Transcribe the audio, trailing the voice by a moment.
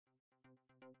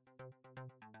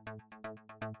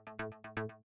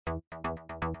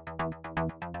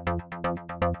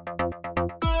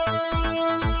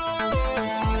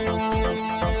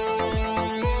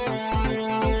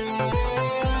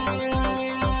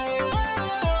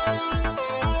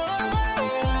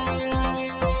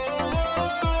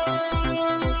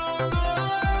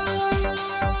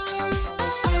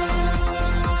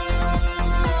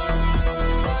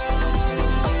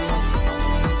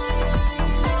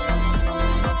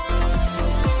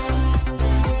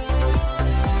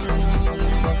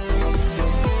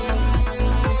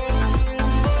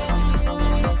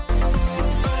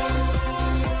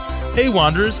Hey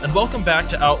Wanderers, and welcome back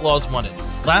to Outlaws Wanted.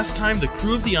 Last time, the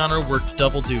crew of the Honor worked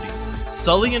double duty.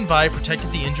 Sully and Vi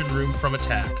protected the engine room from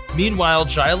attack. Meanwhile,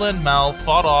 Jyla and Mal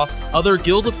fought off other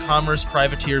Guild of Commerce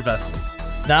privateer vessels.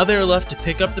 Now they are left to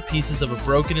pick up the pieces of a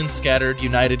broken and scattered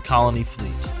United Colony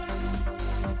fleet.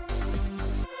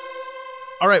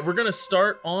 Alright, we're gonna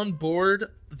start on board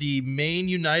the main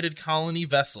United Colony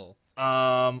vessel.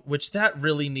 Which that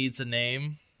really needs a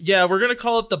name. Yeah, we're gonna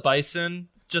call it the Bison.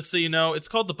 Just so you know, it's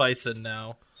called the Bison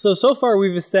now. So far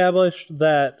we've established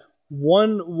that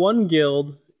one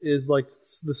guild is like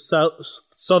the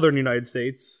southern United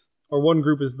States, or one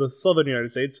group is the southern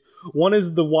United States. One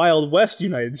is the Wild West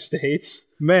United States.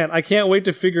 Man, I can't wait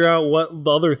to figure out what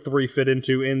the other three fit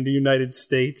into in the United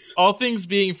States. All things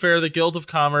being fair, the Guild of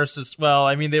Commerce is, well,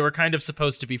 I mean, they were kind of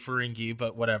supposed to be Ferengi,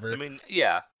 but whatever. I mean,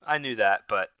 yeah, I knew that,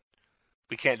 but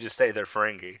we can't just say they're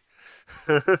Ferengi.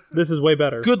 This is way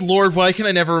better. Good lord, why can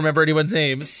I never remember anyone's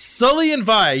name? Sully and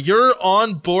Vi, you're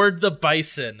on board the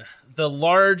Bison, the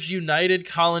large United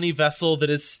Colony vessel that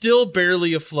is still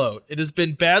barely afloat. It has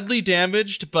been badly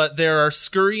damaged, but there are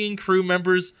scurrying crew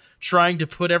members trying to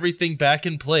put everything back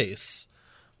in place.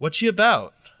 What's you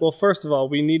about? Well, first of all,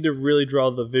 we need to really draw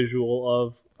the visual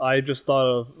of, I just thought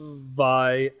of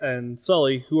Vi and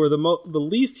Sully, who are the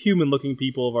least human-looking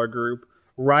people of our group,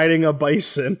 riding a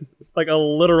bison. Like a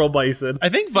literal bison. I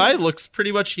think Vi looks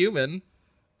pretty much human.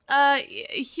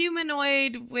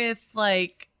 Humanoid with,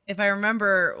 like, if I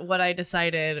remember what I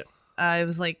decided, it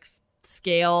was like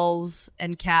scales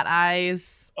and cat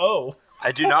eyes. Oh.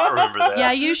 I do not remember that.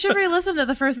 Yeah, you should re-listen to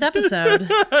the first episode.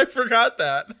 I forgot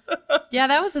that. Yeah,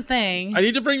 that was a thing. I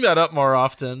need to bring that up more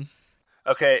often.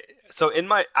 Okay, so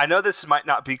I know this might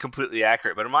not be completely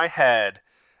accurate, but in my head,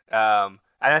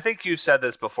 and I think you said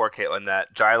this before, Caitlin,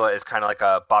 that Jyla is kind of like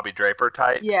a Bobby Draper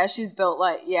type. Yeah, she's built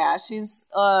she's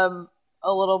a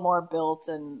little more built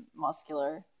and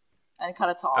muscular and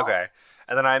kind of tall. Okay,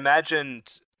 and then I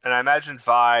imagined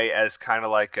Vi as kind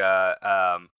of like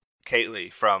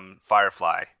Caitlin from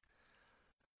Firefly,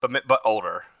 but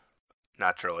older,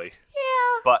 naturally.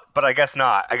 Yeah. But I guess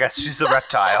not. I guess she's a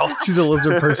reptile. She's a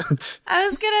lizard person. I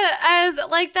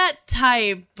was like that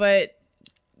type, but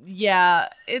yeah,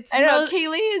 I know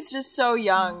Kaylee is just so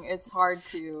young. It's hard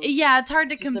to. Yeah, it's hard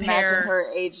to just compare. Imagine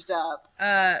her aged up.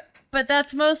 But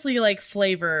that's mostly like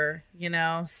flavor, you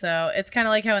know. So it's kind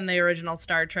of like how in the original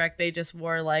Star Trek they just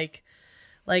wore like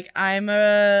I'm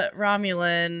a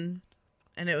Romulan,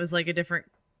 and it was like a different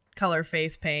color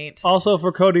face paint. Also,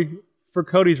 for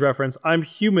Cody's reference, I'm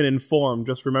human in form.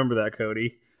 Just remember that,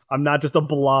 Cody. I'm not just a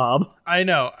blob. I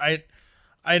know.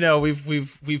 I know.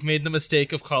 We've made the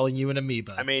mistake of calling you an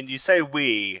amoeba. I mean, you say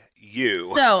you.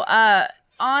 So,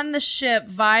 on the ship,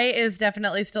 Vi is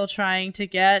definitely still trying to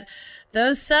get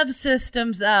those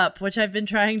subsystems up, which I've been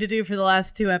trying to do for the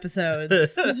last 2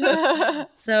 episodes.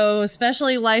 So,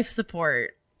 especially life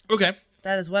support. Okay.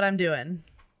 That is what I'm doing.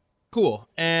 Cool.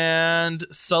 And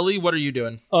Sully, what are you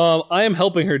doing? I am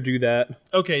helping her do that.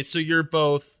 Okay, so you're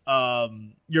both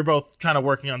kind of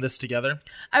working on this together?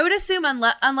 I would assume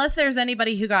unless there's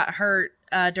anybody who got hurt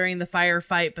during the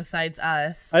firefight besides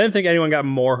us. I didn't think anyone got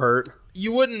more hurt.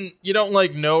 You don't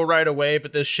like know right away,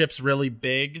 but this ship's really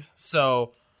big,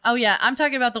 so. Oh yeah, I'm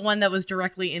talking about the one that was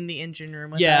directly in the engine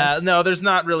room with us. Yeah, no, there's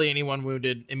not really anyone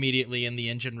wounded immediately in the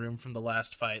engine room from the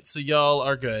last fight, so y'all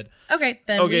are good. Okay,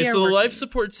 then Okay, so the life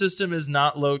support system is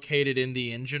not located in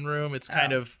the engine room. It's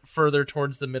kind of further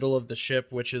towards the middle of the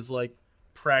ship, which is like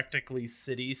practically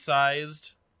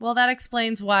city-sized. Well, that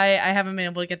explains why I haven't been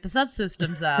able to get the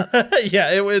subsystems up. Yeah,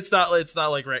 it's not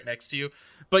like right next to you,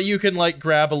 but you can like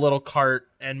grab a little cart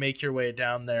and make your way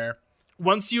down there.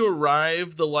 Once you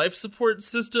arrive, the life support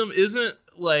system isn't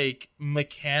like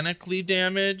mechanically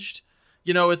damaged.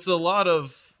 You know, it's a lot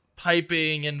of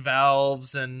piping and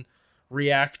valves and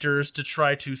reactors to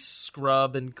try to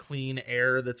scrub and clean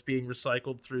air that's being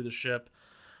recycled through the ship.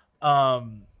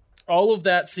 All of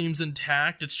that seems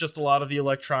intact. It's just a lot of the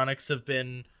electronics have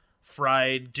been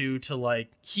fried due to like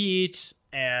heat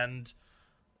and,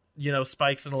 you know,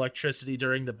 spikes in electricity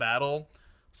during the battle.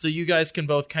 So you guys can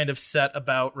both kind of set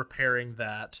about repairing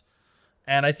that.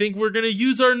 And I think we're going to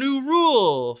use our new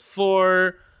rule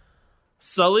for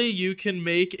Sully. You can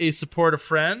make a support a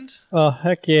friend. Oh,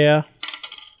 heck yeah.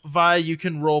 Vi, you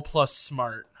can roll plus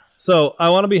smart. So I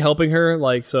want to be helping her.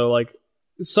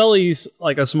 Sully's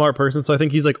like a smart person, so I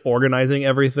think he's like organizing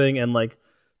everything and like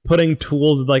putting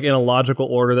tools like in a logical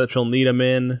order that she'll need them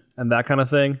in and that kind of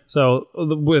thing. So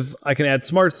I can add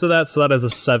smarts to that, so that is a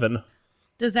 7.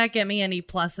 Does that get me any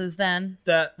pluses then?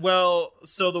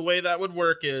 So the way that would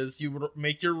work is you would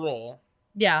make your roll.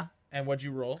 Yeah. And what'd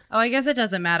you roll? Oh, I guess it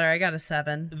doesn't matter. I got a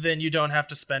 7. Then you don't have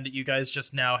to spend it. You guys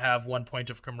just now have 1 point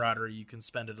of camaraderie. You can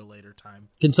spend it a later time.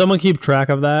 Can someone keep track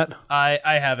of that? I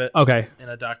have it Okay, in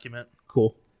a document.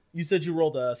 cool. You said you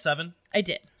rolled a 7? I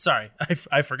did. Sorry,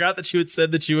 I forgot that you had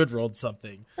said that you had rolled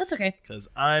something. That's okay. Because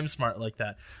I'm smart like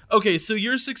that. Okay, so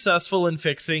you're successful in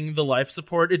fixing the life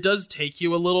support. It does take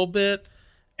you a little bit.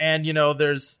 And,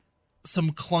 there's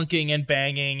some clunking and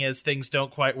banging as things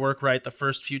don't quite work right the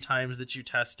first few times that you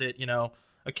test it.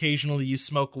 Occasionally you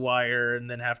smoke wire and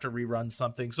then have to rerun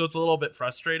something. So it's a little bit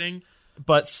frustrating.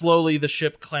 But slowly the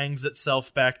ship clangs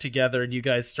itself back together and you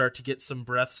guys start to get some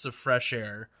breaths of fresh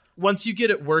air. Once you get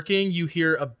it working, you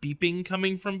hear a beeping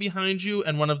coming from behind you,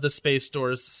 and one of the space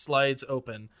doors slides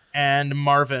open, and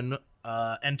Marvin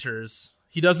enters.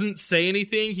 He doesn't say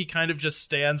anything. He kind of just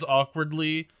stands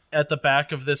awkwardly at the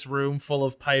back of this room full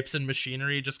of pipes and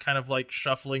machinery, just kind of like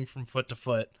shuffling from foot to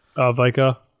foot.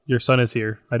 Vika, your son is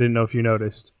here. I didn't know if you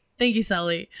noticed. Thank you,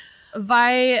 Sully.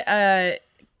 Vi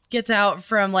gets out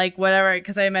from like whatever,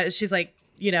 because I met she's like,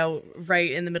 right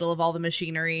in the middle of all the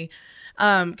machinery.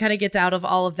 Kind of gets out of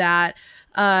all of that.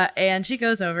 And she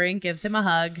goes over and gives him a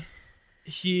hug.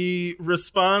 He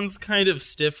responds kind of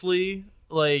stiffly.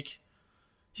 Like,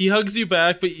 he hugs you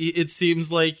back, but it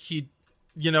seems like you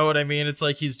know what I mean? It's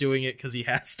like he's doing it because he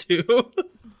has to.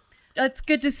 It's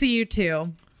good to see you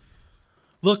too.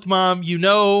 Look, Mom, you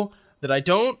know that I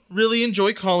don't really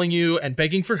enjoy calling you and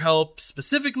begging for help,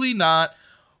 specifically not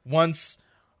once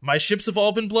my ships have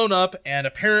all been blown up and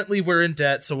apparently we're in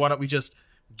debt, so why don't we just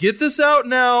get this out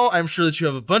now? I'm sure that you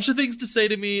have a bunch of things to say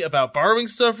to me about borrowing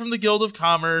stuff from the Guild of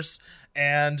Commerce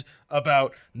and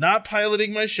about not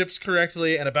piloting my ships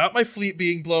correctly and about my fleet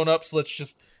being blown up, so let's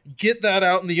just get that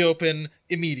out in the open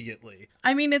immediately.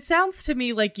 I mean, it sounds to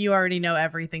me like you already know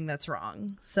everything that's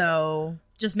wrong, so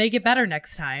just make it better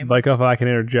next time. Vika, if I can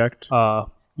interject,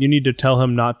 you need to tell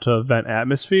him not to vent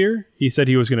atmosphere. He said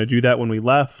he was going to do that when we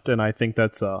left, and I think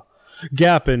that's a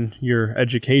gap in your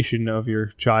education of your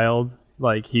child.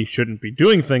 Like, he shouldn't be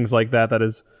doing things like that. That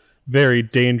is very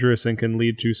dangerous and can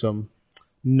lead to some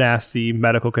nasty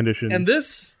medical conditions. And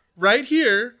this right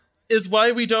here is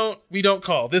why we don't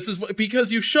call. This is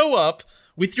because you show up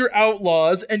with your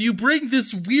outlaws and you bring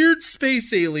this weird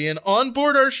space alien on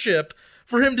board our ship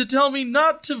for him to tell me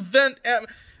not to vent at...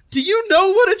 Do you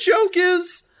know what a joke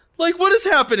is? Like, what is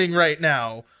happening right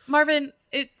now? Marvin,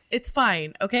 it's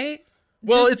fine, okay?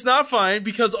 Well, it's not fine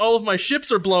because all of my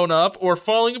ships are blown up or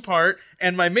falling apart,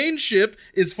 and my main ship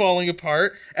is falling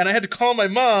apart, and I had to call my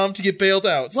mom to get bailed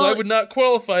out. So I would not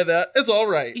qualify that as all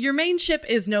right. Your main ship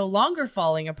is no longer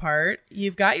falling apart.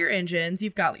 You've got your engines.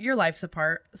 You've got your life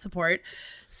support.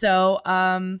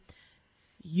 So,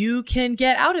 you can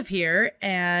get out of here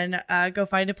and go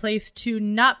find a place to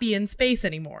not be in space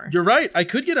anymore. You're right. I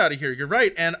could get out of here. You're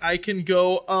right. And I can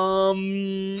go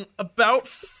about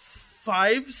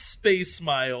 5 space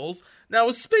miles. Now,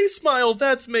 a space mile,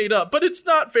 that's made up, but it's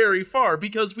not very far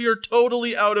because we are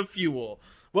totally out of fuel.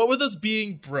 What with us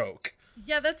being broke?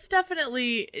 Yeah, that's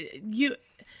definitely...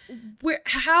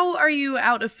 How are you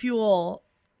out of fuel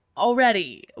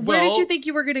already? Where did you think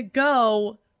you were going to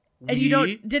go... And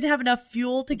you didn't have enough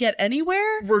fuel to get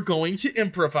anywhere? We're going to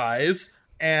improvise,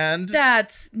 and...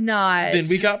 That's not... Then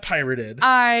we got pirated.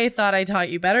 I thought I taught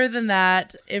you better than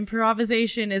that.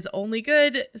 Improvisation is only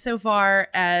good so far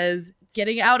as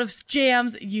getting out of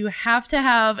jams. You have to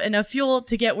have enough fuel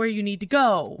to get where you need to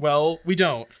go. Well, we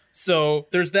don't. So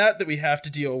there's that we have to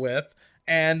deal with.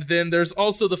 And then there's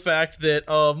also the fact that,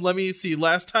 let me see,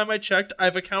 last time I checked,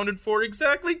 I've accounted for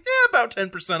exactly about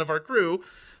 10% of our crew.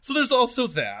 So there's also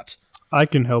that. I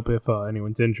can help if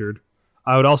anyone's injured.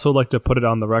 I would also like to put it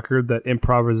on the record that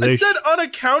improvisation... I said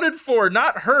unaccounted for,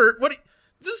 not hurt.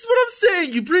 This is what I'm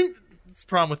saying. You bring... This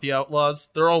problem with the Outlaws.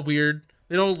 They're all weird.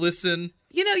 They don't listen.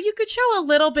 You could show a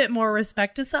little bit more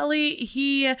respect to Sully.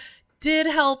 He did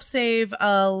help save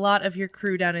a lot of your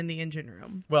crew down in the engine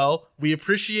room. Well, we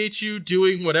appreciate you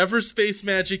doing whatever space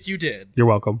magic you did. You're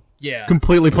welcome. Yeah.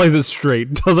 Completely plays it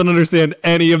straight. Doesn't understand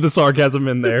any of the sarcasm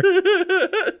in there.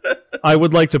 I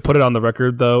would like to put it on the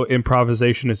record, though,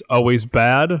 improvisation is always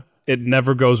bad. It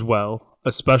never goes well.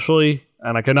 Especially,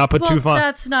 and I cannot put too far...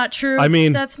 that's not true. I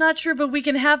mean... That's not true, but we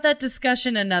can have that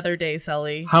discussion another day,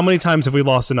 Sully. How many times have we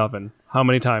lost an oven? How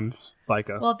many times,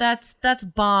 Vika? Well, that's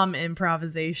bomb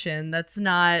improvisation. That's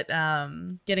not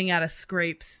getting out of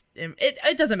scrapes.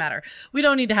 It doesn't matter. We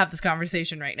don't need to have this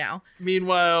conversation right now.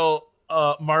 Meanwhile...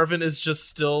 Marvin is just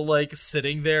still, like,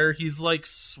 sitting there. He's, like,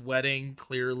 sweating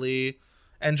clearly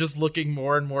and just looking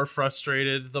more and more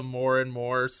frustrated the more and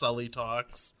more Sully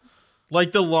talks.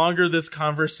 Like, the longer this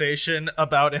conversation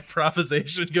about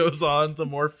improvisation goes on, the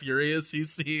more furious he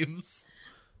seems.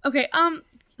 Okay,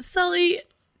 Sully,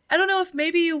 I don't know if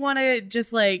maybe you want to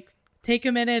just, like, take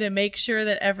a minute and make sure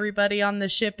that everybody on the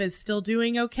ship is still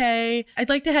doing okay. I'd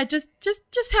like to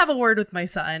just have a word with my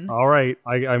son. All right.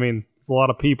 I mean, it's a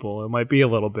lot of people. It might be a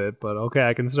little bit, but okay,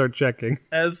 I can start checking.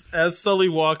 As Sully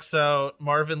walks out,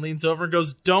 Marvin leans over and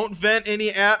goes, "Don't vent any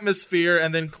atmosphere,"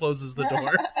 and then closes the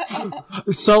door.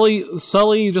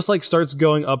 Sully just like starts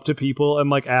going up to people and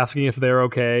like asking if they're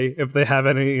okay, if they have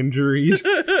any injuries.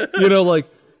 Like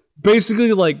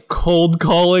basically like cold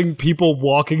calling people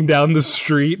walking down the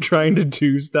street trying to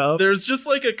do stuff. There's just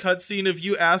like a cutscene of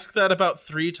you ask that about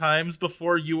 3 times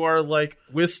before you are like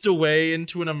whisked away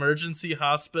into an emergency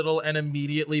hospital and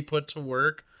immediately put to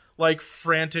work, like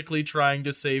frantically trying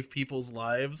to save people's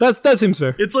lives. That seems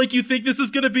fair. It's like you think this is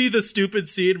gonna be the stupid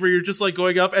scene where you're just like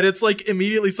going up and it's like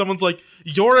immediately someone's like,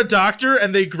 "You're a doctor,"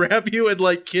 and they grab you and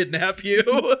like kidnap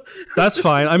you. That's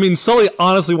fine. I mean, Sully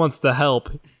honestly wants to help,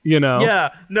 Yeah,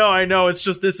 no, I know. It's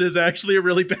just this is actually a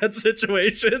really bad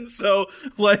situation. So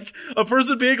like a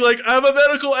person being like, "I'm a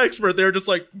medical expert," they're just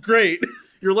like, "Great.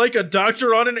 You're like a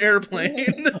doctor on an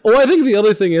airplane." Well, I think the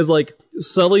other thing is like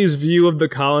Sully's view of the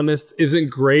colonists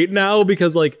isn't great now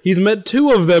because like he's met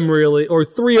 2 of them really, or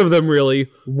 3 of them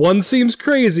really. One seems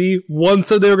crazy, one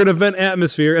said they were going to vent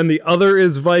atmosphere, and the other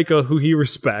is Vika, who he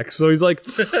respects. So he's like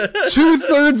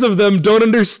 2/3 of them don't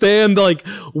understand like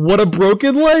what a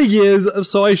broken leg is,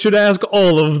 so I should ask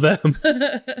all of them.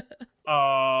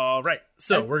 All right.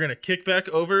 So we're going to kick back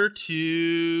over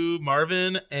to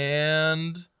Marvin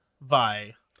and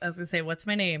Vi. I was gonna say, what's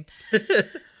my name?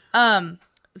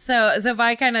 So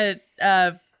Vi kind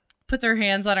of puts her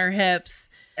hands on her hips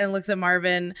and looks at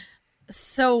Marvin.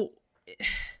 So,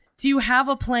 do you have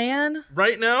a plan?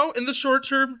 Right now, in the short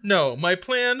term, no. My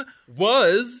plan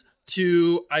was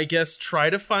to, I guess,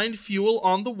 try to find fuel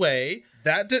on the way.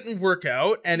 That didn't work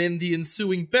out, and in the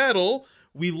ensuing battle,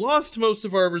 we lost most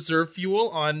of our reserve fuel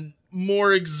on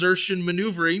more exertion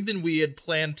maneuvering than we had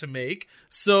planned to make.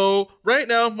 So right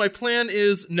now, my plan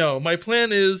is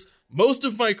most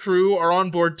of my crew are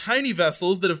on board tiny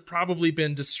vessels that have probably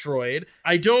been destroyed.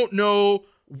 I don't know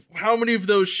how many of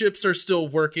those ships are still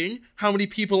working, how many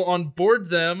people on board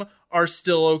them are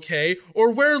still okay, or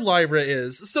where Lyra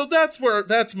is. So that's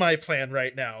my plan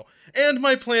right now. And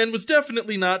my plan was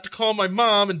definitely not to call my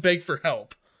mom and beg for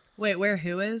help. Wait,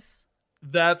 who is?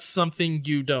 That's something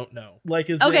you don't know. Like,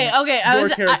 is okay. Your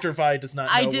character Vi does not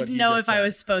know. I didn't know if I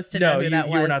was supposed to know who that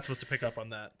was. No, you were not supposed to pick up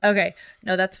on that. Okay,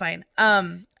 no, that's fine.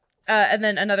 And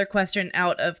then another question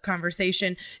out of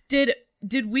conversation: Did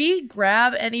we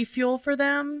grab any fuel for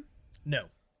them? No.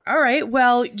 All right.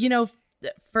 Well,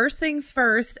 first things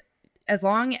first. As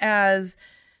long as,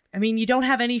 you don't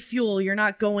have any fuel, you're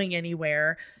not going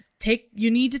anywhere.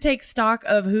 You need to take stock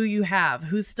of who you have,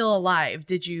 who's still alive.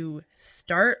 Did you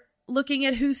start looking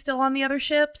at who's still on the other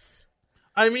ships?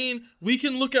 We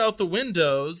can look out the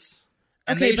windows.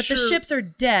 Okay, but the ships are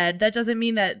dead. That doesn't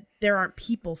mean that there aren't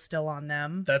people still on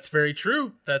them. That's very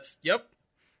true. Yep.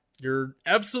 You're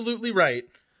absolutely right.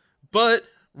 But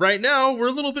right now, we're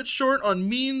a little bit short on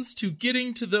means to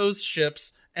getting to those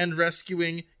ships and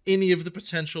rescuing any of the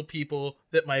potential people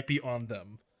that might be on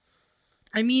them.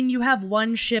 You have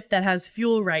one ship that has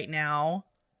fuel right now,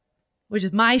 which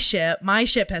is my ship. My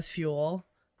ship has fuel.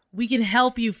 We can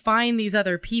help you find these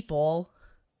other people.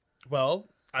 Well,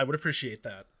 I would appreciate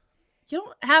that. You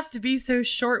don't have to be so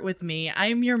short with me.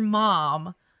 I'm your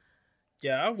mom.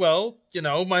 Yeah, well,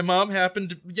 my mom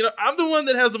happened to... I'm the one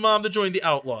that has a mom that joined the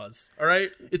Outlaws, all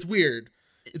right? It's weird.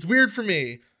 It's weird for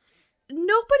me.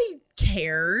 Nobody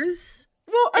cares.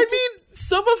 Well,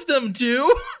 some of them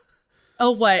do.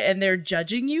 Oh, what? And they're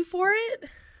judging you for it?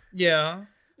 Yeah.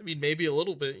 Maybe a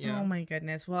little bit, yeah. Oh, my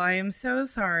goodness. Well, I am so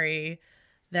sorry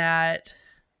that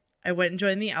I went and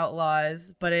joined the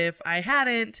Outlaws. But if I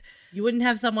hadn't, you wouldn't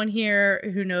have someone here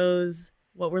who knows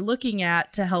what we're looking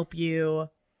at to help you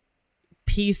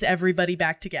piece everybody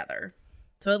back together.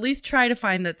 So at least try to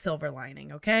find that silver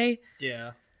lining, okay?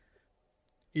 Yeah.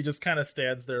 He just kind of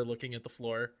stands there looking at the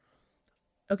floor.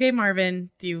 Okay, Marvin,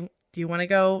 do you want to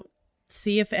go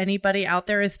see if anybody out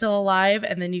there is still alive,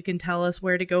 and then you can tell us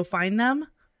where to go find them?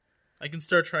 I can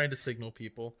start trying to signal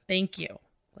people. Thank you.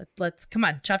 Let's come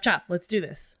on, chop chop. Let's do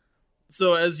this.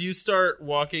 So as you start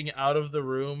walking out of the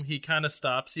room, he kind of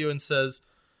stops you and says,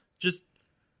 just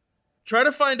try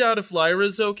to find out if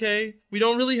Lyra's okay. We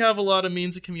don't really have a lot of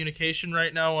means of communication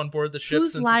right now on board the ship.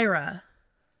 Who's Lyra?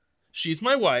 She's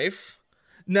my wife.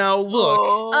 Now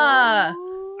look, I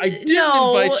didn't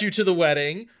invite you to the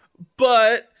wedding,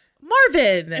 but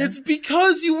Marvin! It's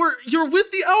because you're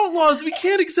with the Outlaws. We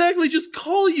can't exactly just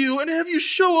call you and have you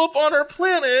show up on our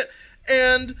planet.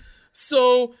 And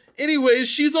so, anyways,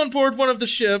 she's on board one of the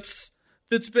ships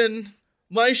that's been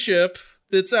my ship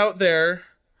that's out there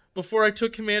before I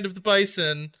took command of the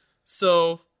Bison.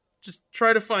 So, just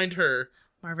try to find her.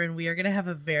 Marvin, we are going to have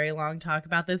a very long talk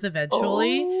about this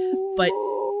eventually, but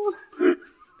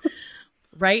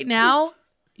right now,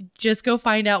 just go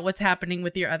find out what's happening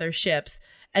with your other ships.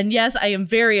 And yes, I am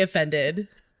very offended.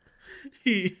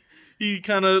 He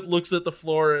kind of looks at the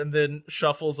floor and then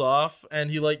shuffles off, and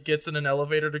he like gets in an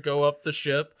elevator to go up the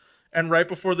ship. And right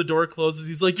before the door closes,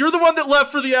 he's like, "You're the one that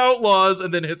left for the Outlaws,"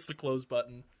 and then hits the close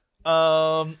button.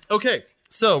 Okay,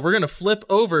 so we're gonna flip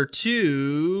over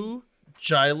to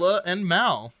Jyla and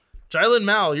Mal. Jyla and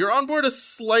Mal, you're on board a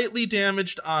slightly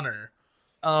damaged Honor.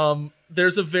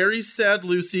 There's a very sad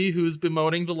Lucy who's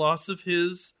bemoaning the loss of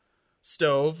his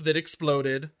stove that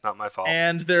exploded. Not my fault.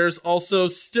 And there's also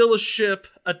still a ship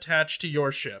attached to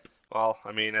your ship. Well,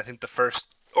 I mean, I think the first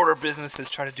order of business is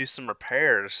try to do some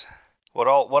repairs. What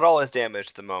all is damaged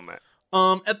at the moment?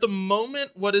 At the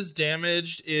moment, what is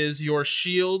damaged is your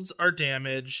shields are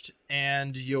damaged,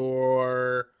 and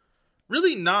your...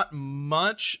 Really not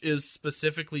much is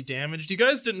specifically damaged. You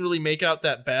guys didn't really make out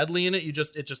that badly in it. It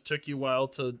just took you a while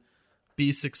to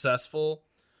be successful.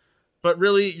 But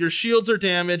really, your shields are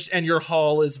damaged, and your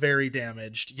hull is very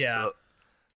damaged. Yeah. So,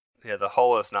 yeah, the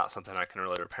hull is not something I can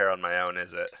really repair on my own,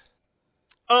 is it?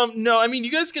 No, I mean, you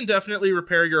guys can definitely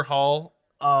repair your hull.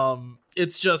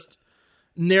 It's just,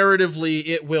 narratively,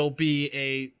 it will be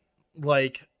a,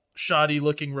 like,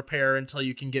 shoddy-looking repair until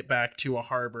you can get back to a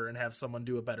harbor and have someone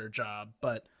do a better job.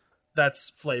 But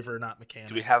that's flavor, not mechanic.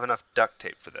 Do we have enough duct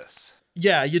tape for this?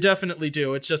 Yeah, you definitely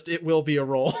do. It's just, it will be a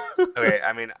roll. Okay,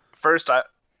 I mean, First,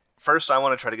 I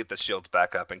want to try to get the shields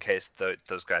back up in case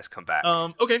those guys come back.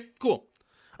 Okay, cool.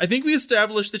 I think we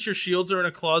established that your shields are in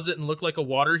a closet and look like a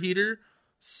water heater.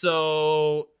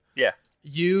 So yeah,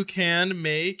 you can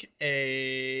make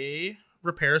a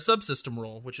repair subsystem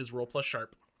roll, which is roll plus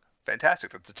sharp.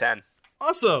 Fantastic. That's a 10.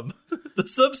 Awesome. The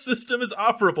subsystem is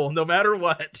operable no matter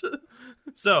what.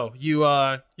 So you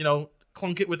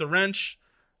clunk it with a wrench.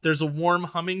 There's a warm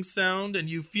humming sound, and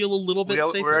you feel a little bit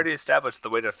safer. We already established the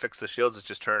way to fix the shields is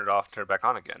just turn it off, turn it back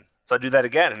on again. So I do that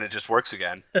again, and it just works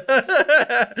again.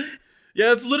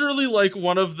 Yeah, it's literally like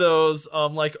one of those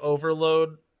like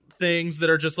overload things that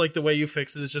are just like the way you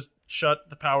fix it is just shut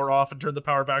the power off and turn the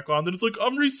power back on. Then it's like,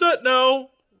 I'm reset now.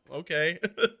 Okay.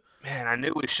 Man, I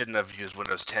knew we shouldn't have used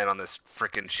Windows 10 on this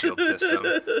freaking shield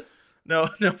system. No,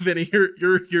 Vinny,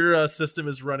 your system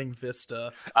is running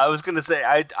Vista. I was gonna say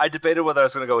I debated whether I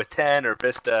was gonna go with 10 or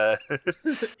Vista.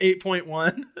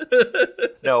 8.1.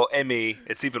 No, ME.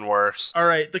 It's even worse. All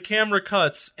right, the camera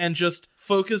cuts and just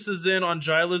focuses in on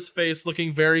Jyla's face,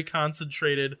 looking very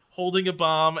concentrated, holding a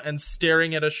bomb and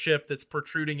staring at a ship that's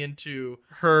protruding into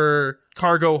her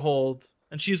cargo hold.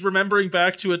 And she's remembering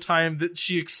back to a time that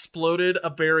she exploded a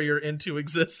barrier into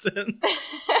existence.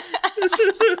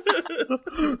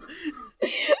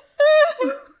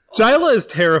 Jyla is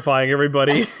terrifying,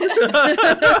 everybody.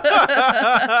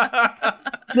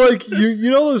 Like you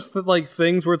know those like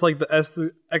things where it's like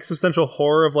the existential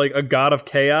horror of like a god of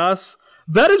chaos.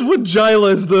 That is what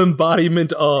Jyla is the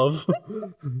embodiment of.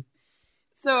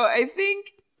 So I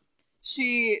think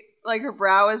she, like, her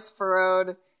brow is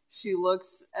furrowed. She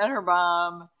looks at her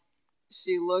bomb.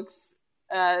 She looks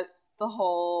at the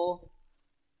hole.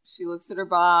 She looks at her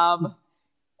bomb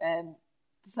and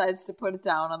decides to put it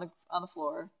down on the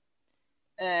floor.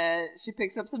 She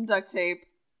picks up some duct tape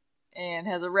and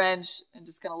has a wrench and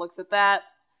just kind of looks at that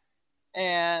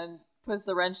and puts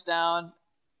the wrench down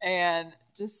and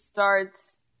just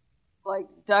starts like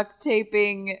duct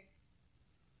taping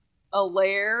a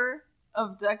layer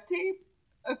of duct tape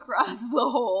across the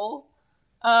hole.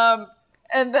 And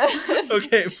then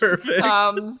okay, perfect.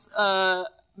 Comes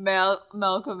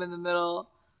Malcolm in the middle.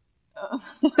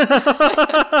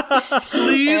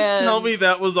 Please tell me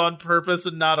that was on purpose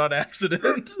and not on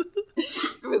accident.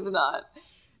 It was not.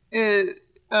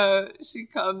 She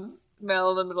comes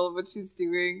Mel in the middle of what she's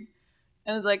doing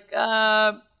and is like,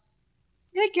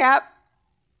 hey Cap,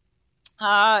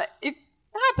 if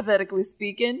hypothetically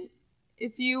speaking,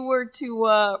 if you were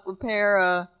to repair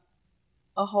a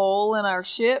hole in our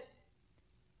ship,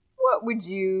 what would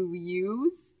you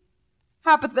use?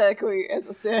 Hypothetically, as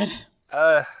I said.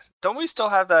 Don't we still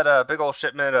have that big old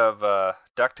shipment of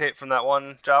duct tape from that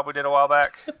one job we did a while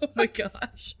back? Oh my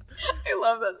gosh. I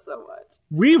love that so much.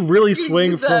 We really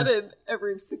swing use that in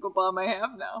every single bomb I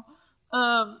have now.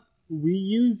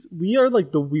 We are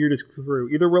like the weirdest crew.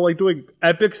 Either we're like doing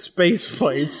epic space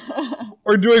fights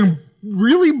or doing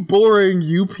really boring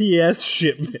UPS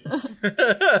shipments.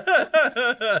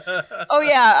 Oh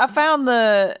yeah,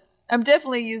 I'm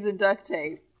definitely using duct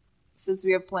tape since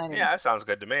we have plenty. Yeah, that sounds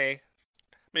good to me. I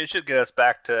mean, it should get us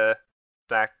back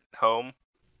home,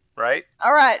 right?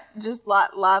 All right, just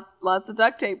lots of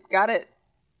duct tape. Got it.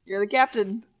 You're the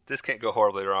captain. This can't go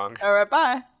horribly wrong. All right,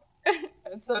 bye.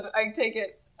 So I take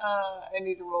it. I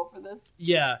need to roll for this.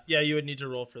 Yeah, you would need to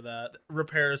roll for that.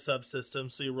 Repair a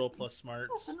subsystem, so you roll plus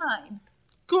smarts. That's a 9.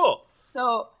 Cool.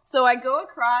 So I go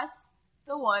across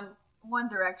the one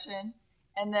direction,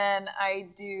 and then I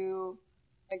go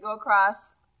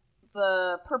across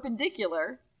the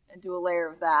perpendicular and do a layer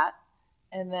of that,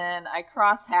 and then I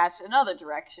cross hatch another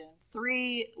direction,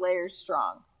 3 layers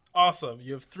strong. Awesome.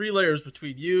 You have 3 layers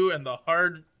between you and the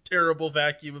hard, terrible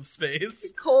vacuum of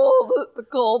space. The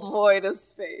cold void of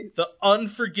space. The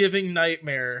unforgiving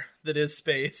nightmare that is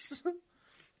space.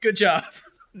 Good job.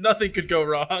 Nothing could go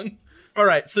wrong. All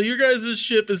right, so your guys'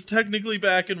 ship is technically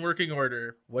back in working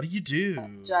order. What do you do?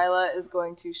 Jyla is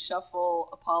going to shuffle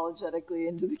apologetically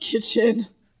into the kitchen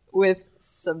with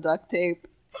some duct tape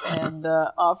and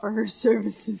offer her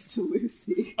services to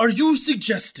Lucy. Are you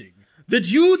suggesting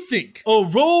that you think a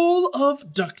roll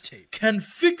of duct tape can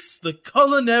fix the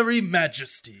culinary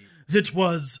majesty that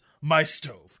was my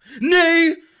stove?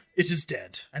 Nay, it is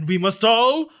dead, and we must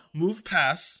all move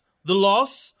past the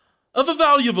loss of a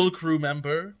valuable crew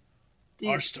member,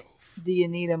 our stove. Do you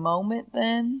need a moment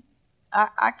then?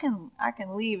 I can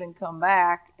leave and come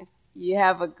back if you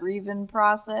have a grieving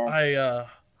process.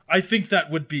 I think that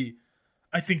would be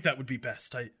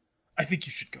best. I think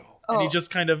you should go. Oh. And he just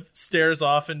kind of stares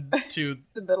off into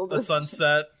the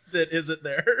sunset that isn't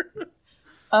there.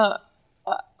 All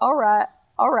right.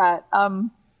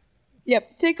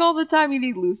 Yep, take all the time you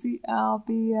need, Lucy. I'll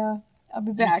be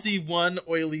back. You see one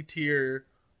oily tear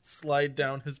slide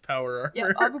down his power armor.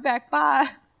 Yep, I'll be back. Bye.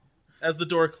 As the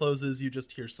door closes, you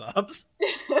just hear sobs.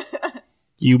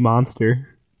 You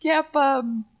monster. Cap,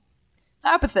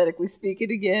 hypothetically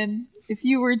speaking again, if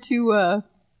you were to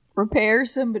repair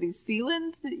somebody's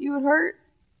feelings that you had hurt,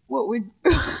 what would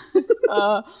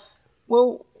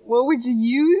what would you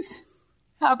use?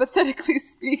 Hypothetically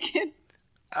speaking.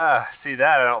 See,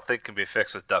 that I don't think can be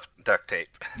fixed with duct tape.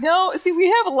 No, see, we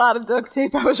have a lot of duct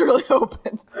tape. I was really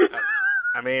hoping.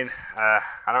 I mean, I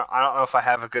don't know if I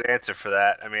have a good answer for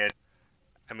that. I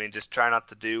mean, just try not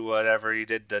to do whatever you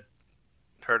did to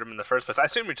hurt him in the first place. I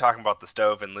assume you're talking about the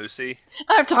stove and Lucy.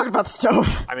 I'm talking about the stove.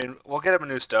 I mean, we'll get him a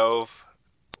new stove.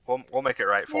 We'll make it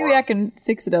right for him. Maybe I can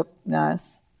fix it up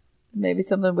nice. Maybe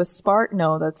something with spark.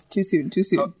 No, that's too soon.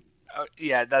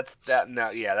 Yeah, that's that.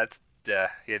 No, yeah, that's.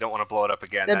 You don't want to blow it up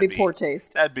again. That'd be poor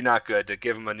taste. That'd be not good to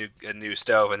give him a new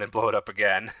stove and then blow it up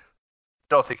again.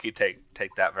 Don't think he'd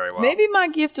take that very well. Maybe my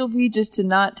gift will be just to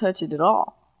not touch it at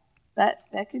all. That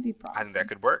could be promising. I think that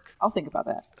could work. I'll think about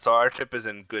that. So our ship is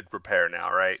in good repair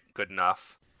now, right? Good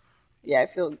enough. Yeah, I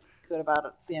feel good about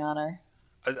it, the honor.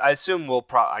 I assume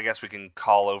I guess we can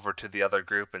call over to the other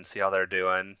group and see how they're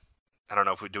doing. I don't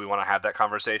know if we want to have that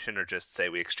conversation or just say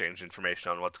we exchange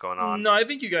information on what's going on. No, I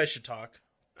think you guys should talk.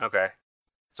 Okay.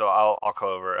 So I'll call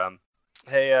over.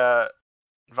 Hey,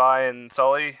 Vi and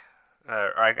Sully.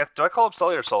 Or I guess, do I call him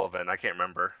Sully or Sullivan? I can't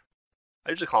remember. I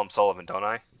usually call him Sullivan, don't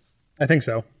I? I think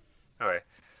so. Okay.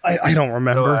 I don't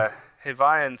remember. So, hey,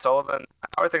 Vi and Sullivan,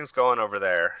 how are things going over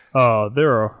there?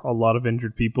 There are a lot of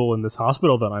injured people in this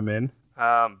hospital that I'm in.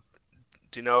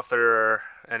 Do you know if there are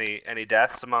any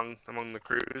deaths among the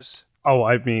crews? Oh,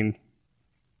 I mean,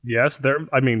 yes.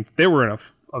 They were in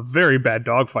a very bad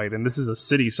dogfight, and this is a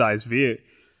city-sized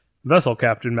vessel,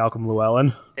 Captain Malcolm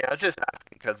Llewellyn. Yeah, I was just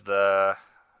asking because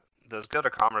those Guild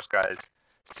of Commerce guys,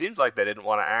 it seems like they didn't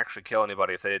want to actually kill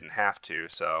anybody if they didn't have to.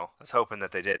 So I was hoping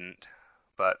that they didn't.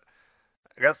 But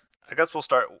I guess we'll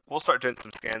start doing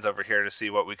some scans over here to see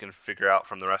what we can figure out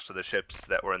from the rest of the ships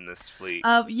that were in this fleet.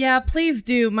 Yeah, please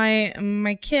do.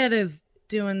 My kid is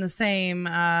doing the same.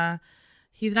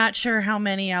 He's not sure how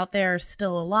many out there are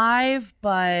still alive,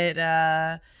 but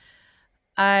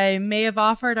I may have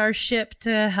offered our ship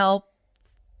to help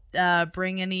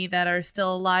bring any that are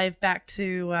still alive back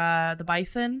to the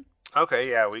Bison. Okay,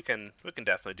 yeah, we can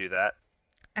definitely do that.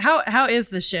 How is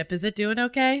the ship? Is it doing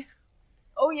okay?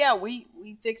 Oh yeah, we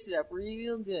fixed it up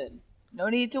real good. No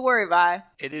need to worry, Vi.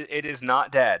 It is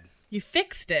not dead. You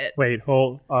fixed it. Wait,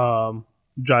 hold.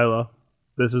 Jyla,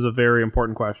 this is a very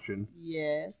important question.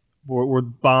 Yes. Were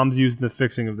bombs used in the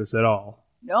fixing of this at all?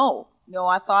 No,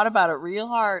 I thought about it real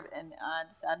hard, and I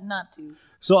decided not to.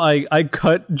 So I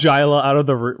cut Jyla out of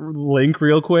the link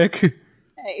real quick.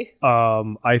 Hey.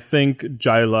 I think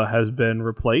Jyla has been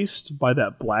replaced by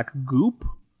that black goop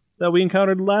that we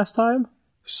encountered last time.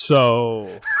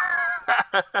 So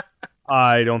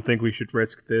I don't think we should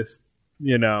risk this.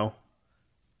 You know,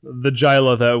 the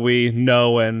Jyla that we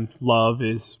know and love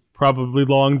is probably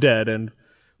long dead, and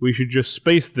we should just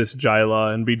space this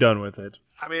Jyla and be done with it.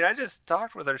 I mean, I just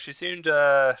talked with her. She seemed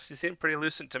pretty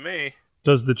lucid to me.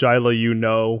 Does the Jyla you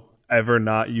know ever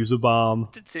not use a bomb?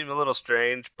 It did seem a little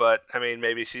strange, but I mean,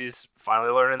 maybe she's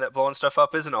finally learning that blowing stuff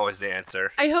up isn't always the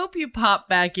answer. I hope you pop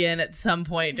back in at some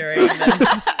point during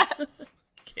this.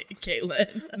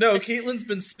 Caitlin. No, Caitlin's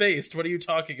been spaced. What are you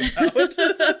talking about?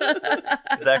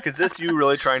 Zach, is this you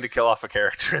really trying to kill off a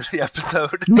character in the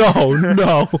episode?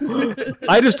 No.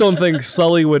 I just don't think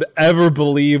Sully would ever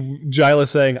believe Jyla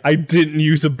saying, I didn't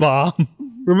use a bomb.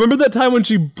 Remember that time when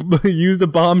she used a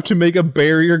bomb to make a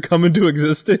barrier come into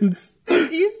existence? You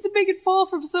used to make it fall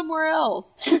from somewhere else.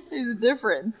 There's a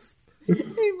difference.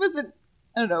 He wasn't,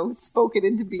 I don't know, spoken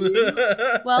into being.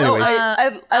 Well,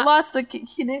 Anyway. I lost the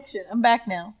connection. I'm back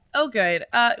now. Oh, good.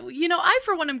 I,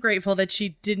 for one, am grateful that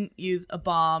she didn't use a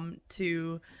bomb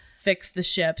to fix the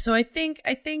ship. So I think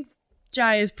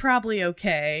Jai is probably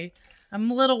okay.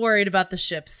 I'm a little worried about the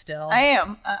ship still. I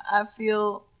am. I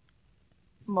feel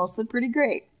mostly pretty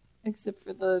great, except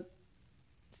for the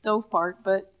stove part,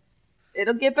 but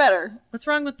it'll get better. What's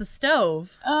wrong with the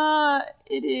stove?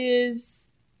 It is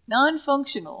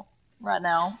non-functional right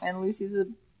now, and Lucy's a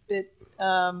bit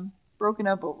broken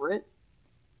up over it.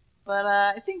 But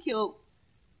I think he'll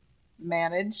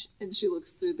manage. And she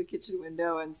looks through the kitchen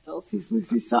window and still sees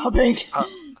Lucy sobbing.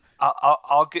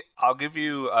 I'll give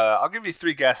you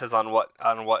 3 guesses on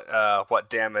what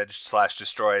damaged /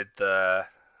 destroyed the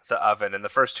oven, and the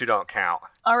first 2 don't count.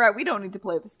 All right, we don't need to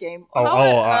play this game.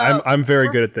 I'm very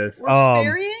good at this.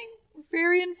 We're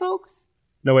ferrying folks.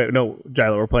 No,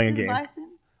 Jyla, we're playing a game. Bison.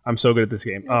 I'm so good at this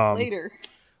game. Later.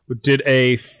 Did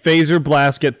a phaser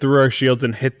blast get through our shields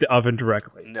and hit the oven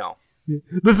directly? No.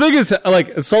 The thing is,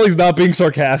 like, Sully's not being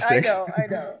sarcastic. I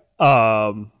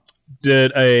know.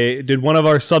 Did one of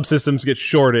our subsystems get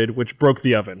shorted, which broke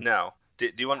the oven? No. Do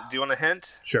you want a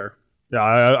hint? Sure. Yeah,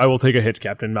 I will take a hit,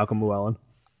 Captain Malcolm Llewellyn.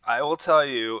 I will tell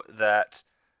you that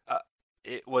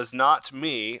it was not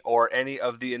me or any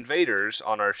of the invaders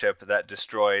on our ship that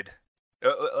destroyed.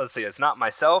 Let's see. It's not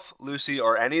myself, Lucy,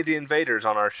 or any of the invaders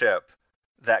on our ship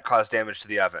that caused damage to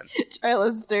the oven.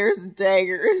 Jyla stares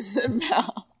daggers at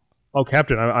Mal. Oh,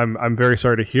 Captain, I'm very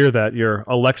sorry to hear that your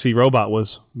Alexi robot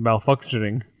was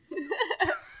malfunctioning.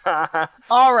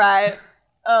 All right,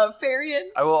 Farian.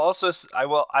 I will also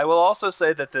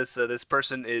say that this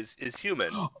person is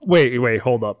human. Wait,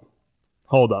 hold up.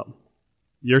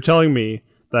 You're telling me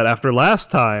that after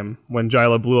last time when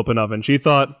Jyla blew up an oven, she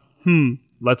thought,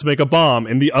 let's make a bomb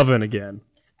in the oven again.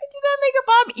 I did not make a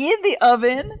bomb in the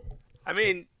oven. I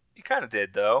mean, you kind of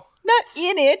did though. Not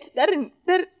in it. That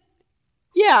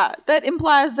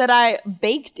implies that I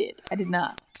baked it. I did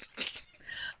not.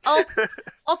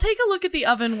 I'll take a look at the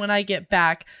oven when I get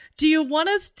back. Do you want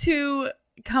us to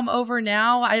come over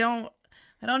now? I don't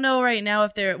know right now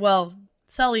if they're, well,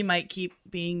 Sully might keep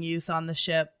being used on the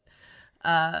ship,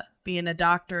 being a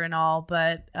doctor and all,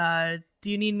 but do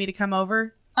you need me to come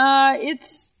over?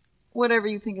 It's whatever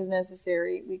you think is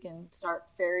necessary. We can start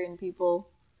ferrying people.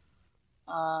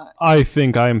 I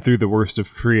think I am through the worst of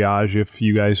triage. If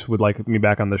you guys would like me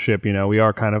back on the ship, we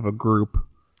are kind of a group.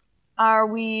 Are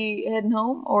we heading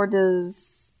home, or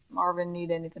does Marvin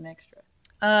need anything extra?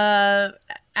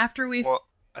 After we. Well,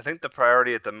 I think the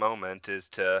priority at the moment is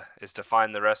to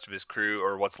find the rest of his crew,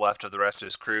 or what's left of the rest of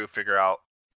his crew. Figure out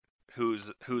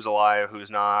who's alive, who's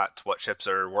not, what ships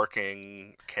are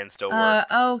working, can still work.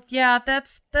 Oh yeah,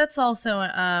 that's also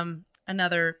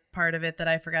another part of it that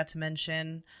I forgot to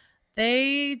mention.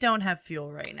 They don't have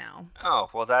fuel right now. Oh,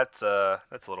 well, that's a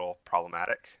little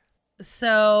problematic.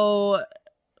 So,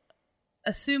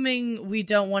 assuming we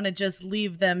don't want to just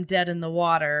leave them dead in the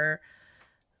water,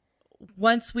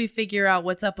 once we figure out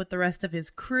what's up with the rest of his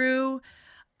crew,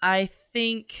 I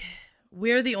think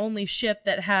we're the only ship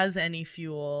that has any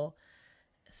fuel.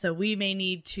 So we may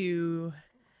need to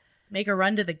make a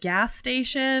run to the gas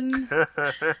station,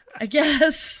 I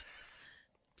guess.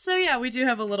 So yeah, we do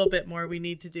have a little bit more we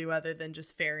need to do other than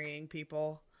just ferrying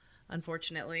people,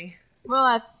 unfortunately. Well,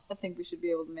 I think we should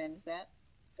be able to manage that.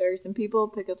 Ferry some people,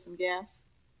 pick up some gas,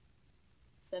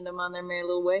 send them on their merry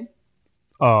little way.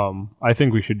 I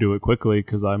think we should do it quickly,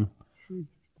 because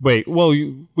Wait, well,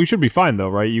 we should be fine, though,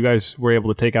 right? You guys were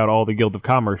able to take out all the Guild of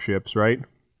Commerce ships, right?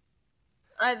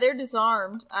 They're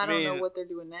disarmed. I don't know what they're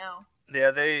doing now.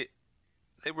 Yeah, they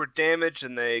were damaged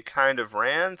and they kind of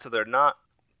ran, so they're not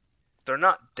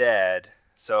dead.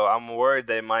 So I'm worried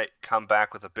they might come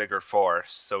back with a bigger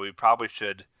force. So we probably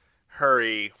should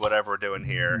hurry whatever we're doing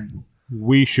here.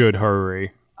 We should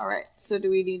hurry. All right. So do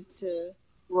we need to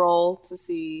roll to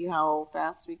see how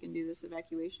fast we can do this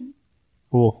evacuation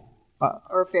Cool.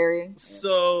 or ferrying?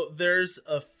 So there's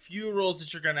a few rolls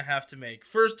that you're going to have to make.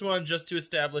 First one, just to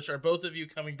establish, are both of you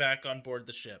coming back on board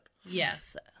the ship?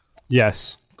 Yes.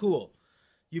 Yes. Cool.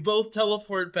 You both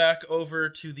teleport back over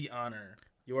to the Honor.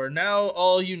 You are now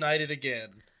all united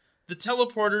again. The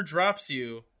teleporter drops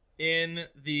you in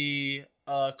the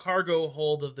cargo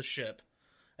hold of the ship.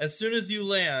 As soon as you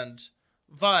land,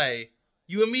 Vi,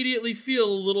 you immediately feel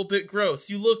a little bit gross.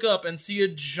 You look up and see a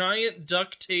giant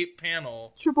duct tape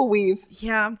panel. Triple weave.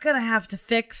 Yeah, I'm gonna have to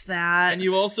fix that. And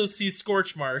you also see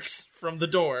scorch marks from the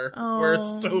door where a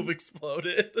stove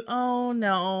exploded. Oh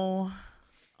no.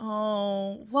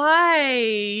 Oh,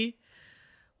 why?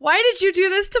 Why did you do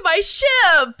this to my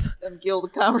ship? Them Guild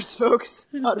of Commerce folks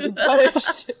ought to be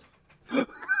punished.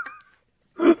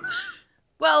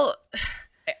 Well,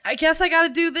 I guess I gotta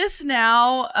do this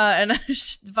now. And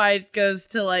Vi goes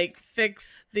to like fix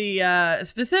the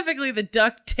specifically the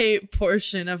duct tape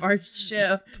portion of our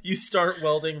ship. You start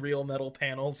welding real metal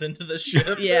panels into the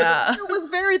ship. Yeah. It was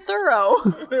very thorough.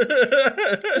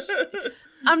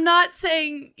 I'm not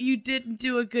saying you didn't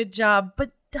do a good job, but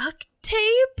duct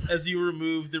tape? As you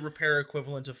remove the repair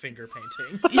equivalent of finger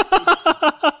painting.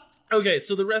 Okay,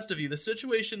 so the rest of you, the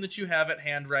situation that you have at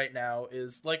hand right now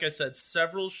is, like I said,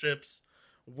 several ships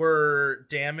were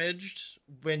damaged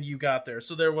when you got there.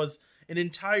 So there was an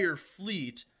entire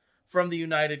fleet from the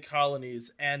United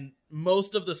Colonies, and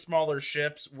most of the smaller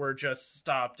ships were just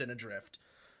stopped and adrift.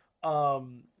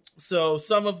 So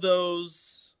some of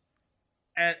those...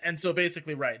 And so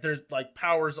basically, right, there's like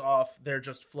power's off, they're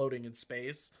just floating in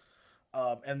space.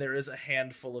 And there is a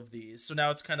handful of these. So now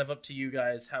it's kind of up to you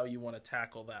guys how you want to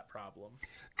tackle that problem.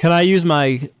 Can I use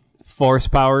my force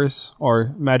powers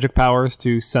or magic powers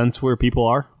to sense where people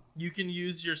are? You can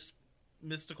use your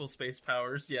mystical space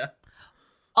powers, yeah.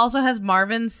 Also, has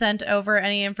Marvin sent over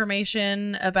any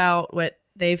information about what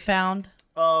they've found?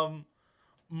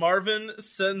 Marvin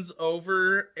sends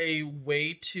over a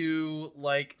way too,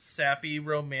 like, sappy,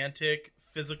 romantic,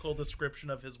 physical description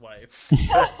of his wife.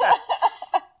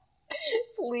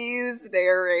 Please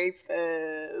narrate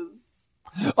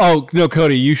this. Oh, no,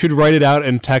 Cody, you should write it out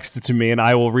and text it to me, and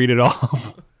I will read it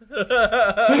off.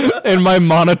 In my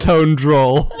monotone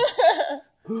drawl.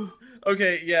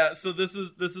 Okay, yeah, so this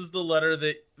is the letter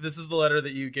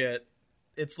that you get.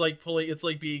 It's like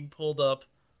being pulled up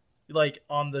like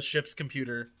on the ship's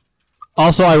computer.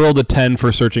 Also, I rolled a 10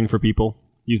 for searching for people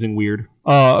using weird.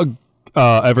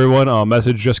 Everyone, a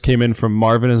message just came in from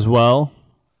Marvin as well.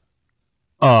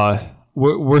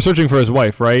 We're searching for his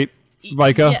wife, right,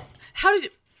 Micah? Yeah. How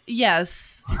did?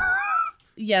 Yes,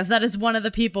 yes, that is one of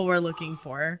the people we're looking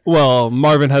for. Well,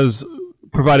 Marvin has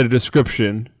provided a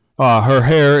description. Her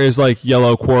hair is like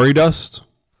yellow quarry dust.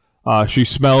 She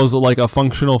smells like a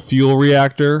functional fuel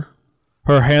reactor.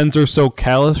 Her hands are so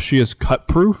callous she is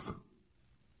cut-proof.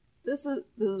 This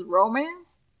is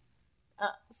romance?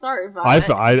 Sorry,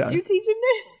 Violet. Did you teach him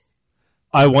this?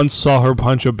 I once saw her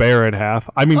punch a bear in half.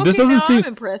 I mean, this doesn't seem... I'm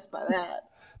impressed by that.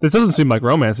 This doesn't seem like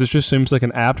romance. This just seems like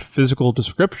an apt physical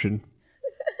description.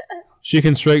 She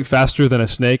can strike faster than a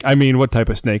snake. I mean, what type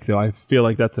of snake, though? I feel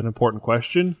like that's an important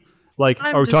question. Like,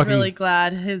 I'm are we just talking... really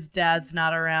glad his dad's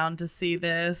not around to see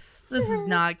this. This is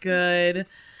not good.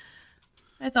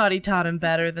 I thought he taught him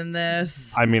better than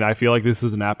this. I mean, I feel like this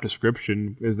is an apt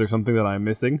description. Is there something that I'm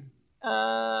missing?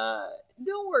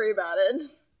 Don't worry about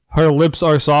it. Her lips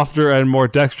are softer and more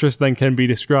dexterous than can be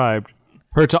described.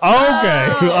 Her okay,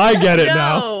 I get it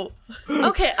now.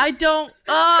 Okay, I don't...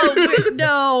 Oh,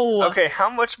 no. Okay,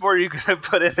 how much more are you going to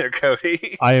put in there,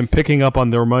 Cody? I am picking up on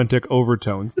the romantic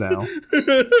overtones now.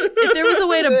 If there was a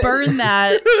way to burn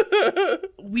that,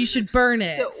 we should burn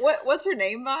it. So, what's her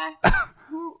name, Vi?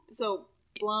 So,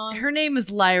 blonde? Her name is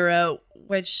Lyra,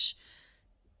 which,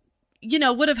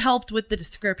 would have helped with the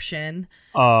description.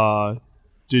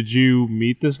 Did you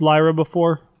meet this Lyra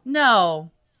before?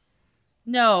 No,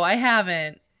 I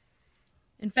haven't.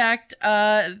 In fact,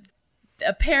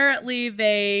 apparently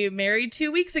they married 2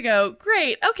 weeks ago.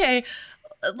 Great. Okay,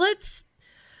 let's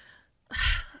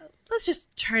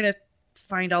just try to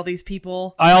find all these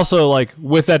people. I also,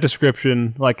 with that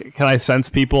description, can I sense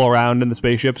people around in the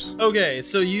spaceships? Okay,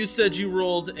 so you said you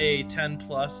rolled a 10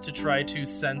 plus to try to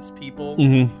sense people.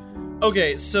 Mm-hmm.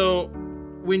 Okay, so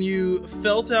when you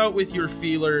felt out with your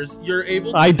feelers, you're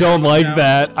able to... I don't like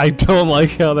that. I don't like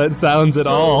how that sounds at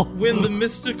all. When the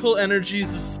mystical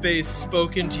energies of space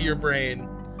spoke into your brain,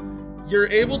 You're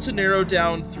able to narrow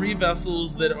down 3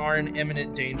 vessels that are in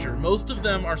imminent danger. Most of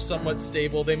them are somewhat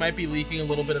stable. They might be leaking a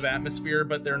little bit of atmosphere,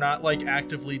 but they're not like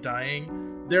actively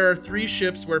dying. There are 3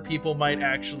 ships where people might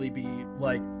actually be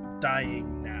like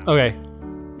dying now. Okay,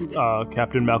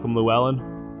 Captain Malcolm Llewellyn.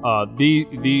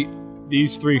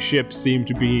 These 3 ships seem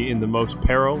to be in the most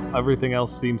peril. Everything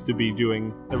else seems to be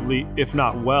doing, at least, if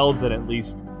not well, then at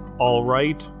least all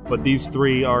right. But these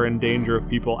 3 are in danger of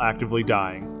people actively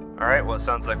dying. All right, well, it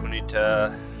sounds like we need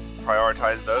to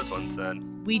prioritize those ones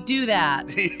then. We do that.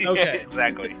 Okay.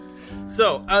 Exactly.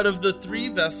 So, out of the 3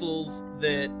 vessels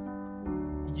that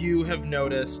you have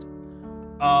noticed,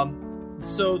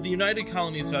 so the United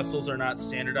Colonies vessels are not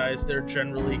standardized. They're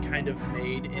generally kind of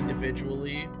made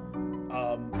individually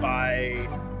by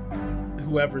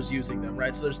whoever's using them,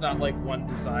 right? So there's not like one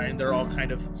design. They're all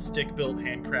kind of stick-built,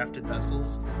 handcrafted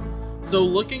vessels. So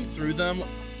looking through them,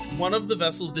 one of the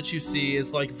vessels that you see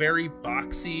is like very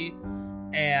boxy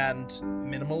and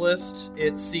minimalist.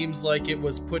 It seems like it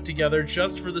was put together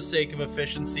just for the sake of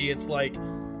efficiency. It's like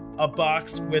a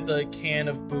box with a can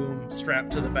of boom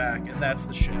strapped to the back, and that's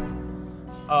the ship.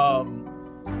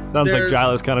 Sounds like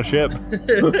Jyla's kind of ship.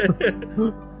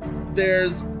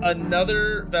 There's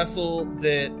another vessel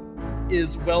that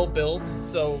is well built,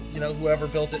 so whoever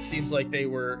built it seems like they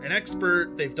were an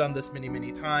expert. They've done this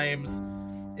many times.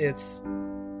 It's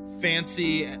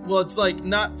fancy. Well, it's like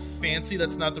not fancy,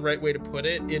 that's not the right way to put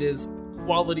it. It is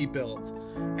quality built.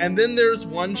 And then there's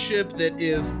one ship that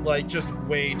is like just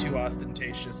way too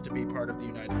ostentatious to be part of the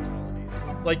United Colonies.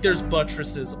 Like there's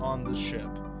buttresses on the ship.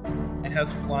 It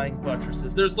has flying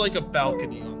buttresses. There's like a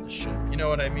balcony on the ship. You know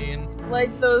what I mean?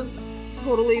 Like those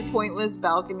totally pointless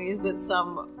balconies that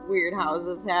some weird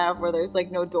houses have where there's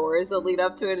like no doors that lead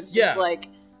up to it. It's just like a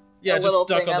just little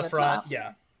stuck thing on the front. top.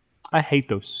 Yeah. I hate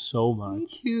those so much. Me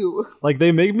too. Like,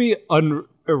 they make me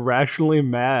irrationally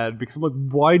mad because I'm like,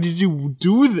 why did you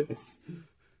do this?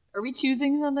 Are we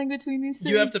choosing something between these 2?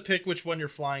 You have to pick which one you're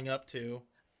flying up to.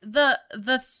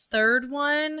 The third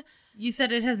one, you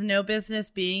said it has no business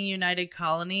being United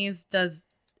Colonies.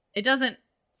 It doesn't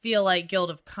feel like Guild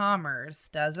of Commerce,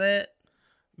 does it?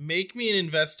 Make me an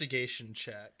investigation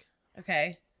check.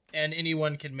 Okay. And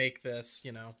anyone can make this,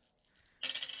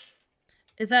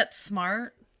 Is that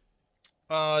smart?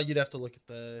 You'd have to look at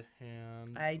the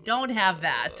hand. I don't have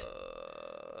that.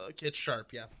 It's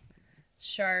sharp, yeah.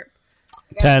 Sharp.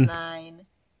 I got 10. a 9.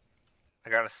 I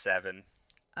got a 7.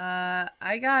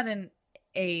 I got an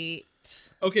 8.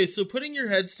 Okay, so putting your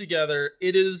heads together,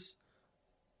 it is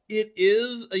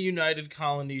a United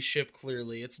Colonies ship,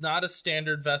 clearly. It's not a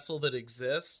standard vessel that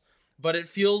exists, but it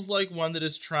feels like one that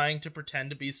is trying to pretend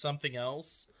to be something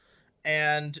else.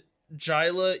 And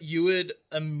Jyla, you would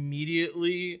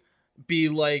immediately be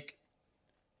like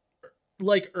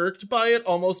irked by it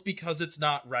almost because it's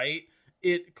not right.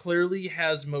 It clearly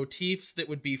has motifs that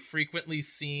would be frequently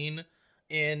seen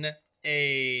in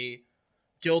a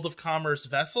Guild of Commerce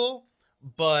vessel,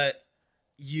 but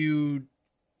you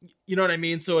know what I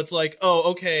mean? So it's like, oh,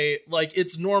 okay, like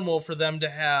it's normal for them to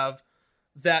have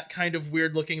that kind of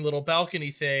weird looking little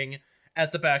balcony thing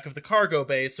at the back of the cargo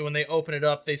bay. So when they open it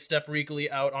up, they step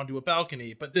regally out onto a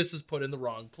balcony, but this is put in the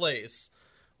wrong place.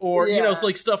 Or, it's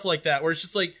like stuff like that, where it's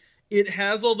just like, it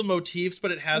has all the motifs, but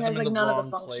it has them in the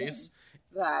wrong place.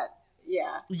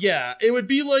 Yeah, it would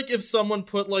be like if someone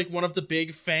put like one of the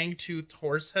big fang-toothed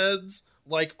horse heads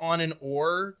like on an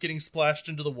oar getting splashed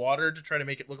into the water to try to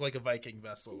make it look like a Viking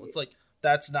vessel. It's like,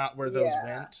 that's not where those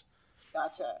went.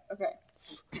 Gotcha.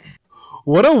 Okay.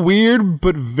 What a weird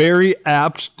but very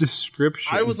apt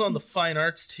description. I was on the fine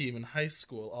arts team in high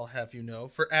school, I'll have you know.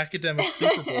 For academic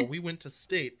Super Bowl, we went to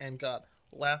state and got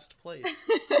last place.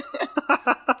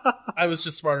 I was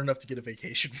just smart enough to get a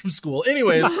vacation from school.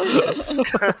 Anyways,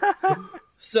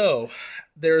 so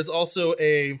there is also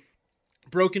a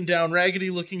broken down, raggedy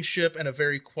looking ship and a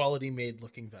very quality made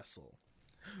looking vessel.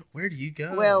 Where do you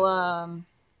go? Well,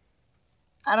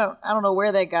 I don't know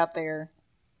where they got their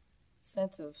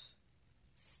sense of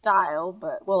style,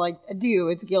 but I do.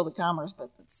 It's Guild of Commerce, but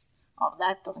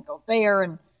that doesn't go there,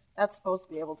 and that's supposed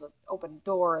to be able to open a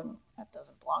door, and that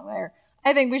doesn't belong there.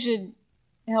 I think we should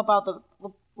help out the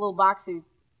little boxy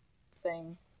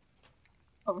thing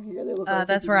over here. They look like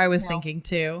that's where I was thinking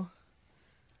too.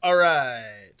 All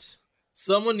right.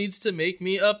 Someone needs to make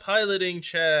me a piloting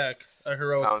check. A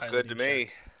heroic Sounds good to me.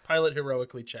 Pilot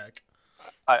heroically check.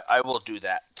 I will do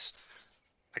that.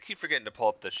 I keep forgetting to pull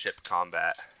up the ship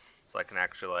combat so I can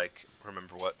actually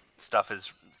remember what stuff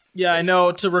is. Yeah, I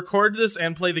know. To record this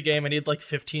and play the game, I need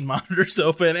 15 monitors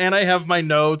open, and I have my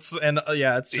notes, and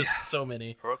it's just so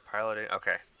many. Heroic piloting.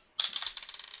 Okay.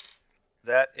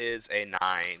 That is a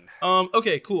 9.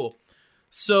 Okay, cool.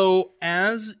 So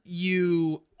as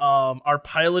you are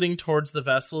piloting towards the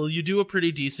vessel, you do a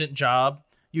pretty decent job.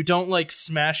 You don't like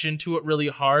smash into it really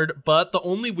hard, but the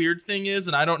only weird thing is,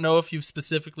 and I don't know if you've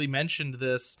specifically mentioned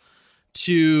this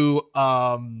to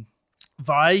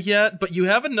Vi yet, but you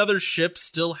have another ship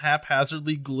still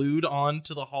haphazardly glued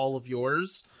onto the hull of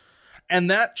yours,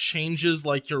 and that changes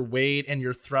like your weight and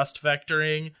your thrust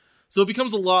vectoring, so it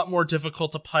becomes a lot more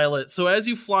difficult to pilot. So as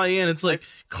you fly in, it's like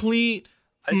clean.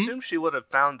 I assume she would have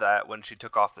found that when she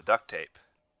took off the duct tape.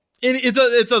 It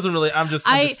doesn't really.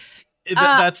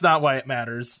 That's not why it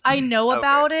matters. I know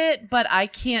about it, but I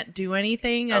can't do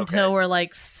anything until we're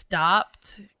like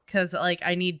stopped, because like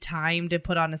I need time to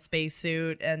put on a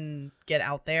spacesuit and get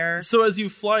out there. So as you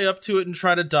fly up to it and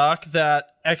try to dock, that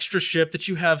extra ship that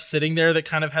you have sitting there that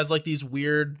kind of has like these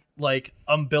weird like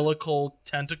umbilical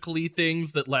tentacle-y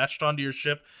things that latched onto your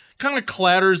ship kind of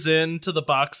clatters into the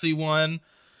boxy one,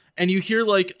 and you hear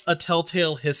like a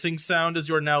telltale hissing sound as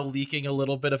you're now leaking a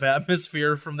little bit of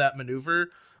atmosphere from that maneuver.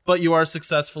 But you are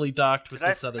successfully docked with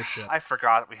this other ship. I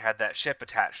forgot we had that ship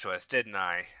attached to us, didn't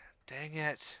I? Dang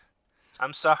it.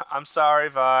 I'm sorry,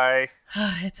 Vi.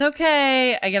 It's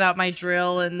okay. I get out my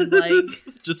drill and like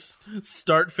just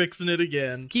start fixing it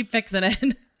again. Keep fixing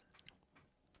it.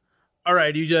 All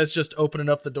right, you guys just opening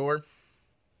up the door?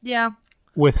 Yeah.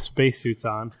 With spacesuits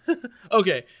on.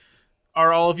 Okay.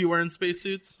 Are all of you wearing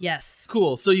spacesuits? Yes.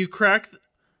 Cool. So you crack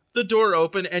the door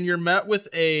open and you're met with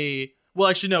a... Well,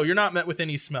 actually, no, you're not met with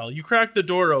any smell. You crack the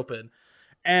door open,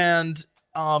 and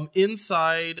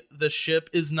inside the ship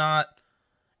is not...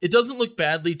 It doesn't look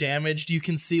badly damaged. You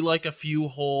can see, like, a few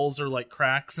holes or, like,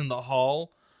 cracks in the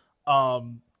hull.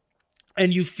 And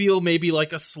you feel maybe,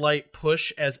 like, a slight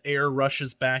push as air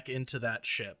rushes back into that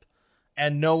ship.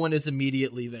 And no one is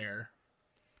immediately there.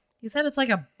 You said it's like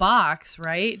a box,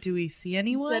 right? Do we see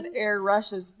anyone? You said air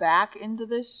rushes back into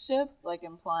this ship, like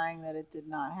implying that it did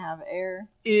not have air?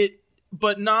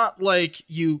 But not like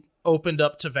you opened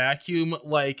up to vacuum.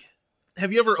 Like,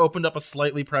 have you ever opened up a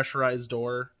slightly pressurized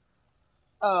door?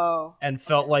 Oh. And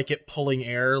felt like it pulling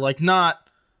air? Like, not,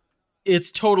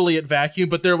 it's totally at vacuum,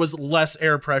 but there was less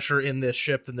air pressure in this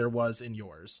ship than there was in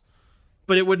yours.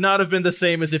 But it would not have been the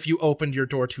same as if you opened your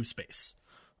door to space.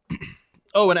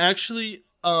 Oh, and actually,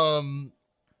 Vi,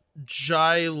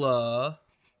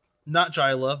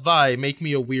 make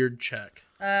me a weird check.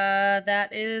 That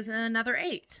is another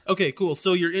 8. Okay, cool.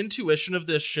 So your intuition of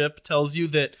this ship tells you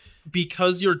that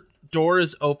because your door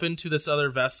is open to this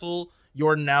other vessel,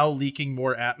 you're now leaking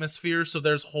more atmosphere, so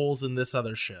there's holes in this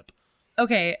other ship.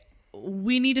 Okay,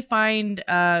 we need to find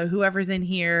whoever's in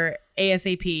here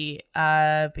ASAP,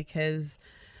 because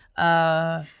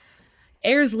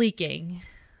air's leaking.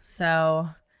 So...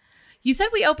 You said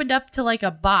we opened up to like a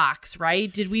box,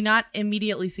 right? Did we not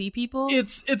immediately see people?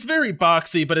 It's very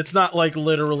boxy, but it's not like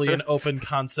literally an open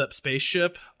concept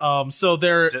spaceship. So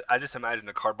I just imagined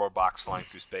a cardboard box flying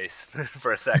through space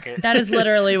for a second. That is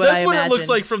literally what That's I what imagined. it looks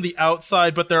like from the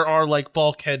outside, but there are like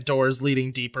bulkhead doors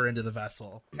leading deeper into the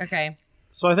vessel. Okay.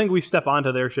 So I think we step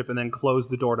onto their ship and then close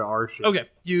the door to our ship. Okay,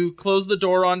 you close the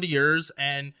door onto yours,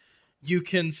 and you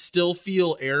can still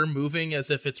feel air moving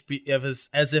as if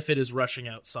it is rushing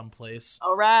out someplace.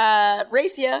 All right,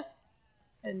 race ya.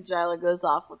 And Jyla goes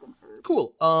off looking for...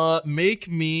 Cool. Make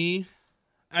me...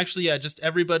 Actually, yeah, just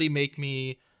everybody make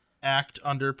me act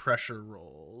under pressure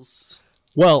rolls.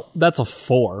 Well, that's a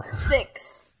 4.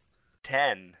 6.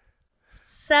 10.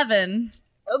 7.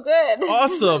 Oh, good.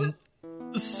 Awesome.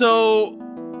 So,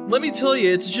 let me tell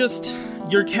you, it's just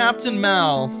your Captain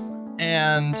Mal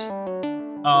and...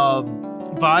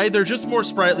 Vi, they're just more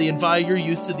sprightly, and Vi, you're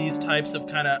used to these types of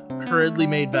kind of hurriedly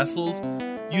made vessels.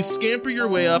 You scamper your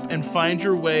way up and find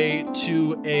your way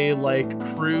to a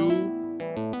crew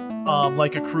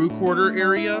quarter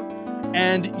area,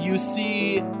 and you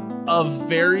see a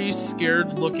very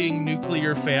scared looking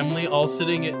nuclear family all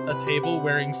sitting at a table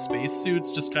wearing spacesuits,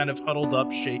 just kind of huddled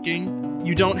up, shaking.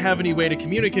 You don't have any way to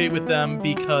communicate with them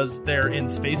because they're in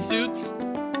spacesuits,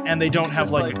 and they don't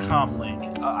have a comm link.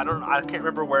 I can't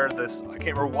remember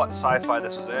what sci-fi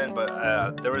this was in,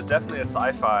 but there was definitely a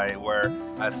sci-fi where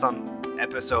some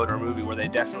episode or movie where they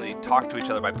definitely talk to each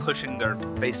other by pushing their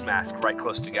face mask right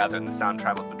close together and the sound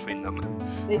traveled between them.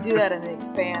 They do that in The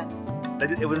Expanse.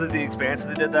 It was in The Expanse that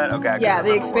they did that? Okay. Yeah,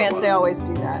 The Expanse, they always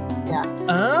do that. Yeah.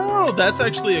 Oh, that's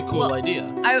actually a cool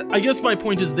idea. I guess my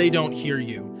point is they don't hear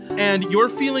you. And you're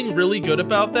feeling really good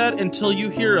about that until you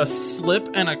hear a slip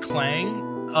and a clang.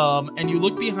 And you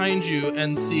look behind you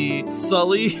and see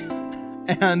Sully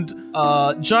and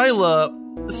Jyla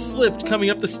slipped coming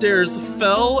up the stairs,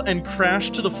 fell, and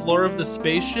crashed to the floor of the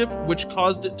spaceship, which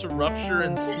caused it to rupture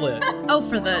and split. Oh,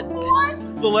 for the...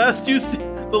 What? The last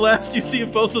you see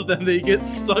of both of them, they get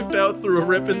sucked out through a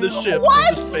rip in the ship What?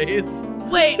 into space.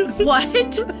 Wait, what?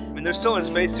 I mean, they're still in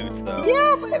spacesuits, though.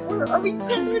 Yeah, but are we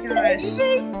tethered to gosh.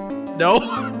 anything? No,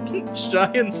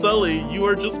 Shy and Sully, you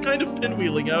are just kind of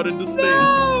pinwheeling out into space.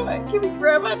 No! Can we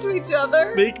grab onto each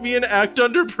other? Make me an act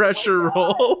under pressure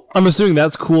roll. I'm assuming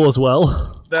that's cool as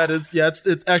well. That is, yeah,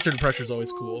 it's act under pressure is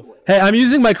always cool. Hey, I'm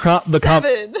using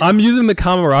Seven. I'm using the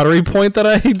camaraderie point that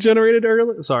I generated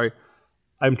earlier. Sorry,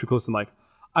 I'm too close to the mic.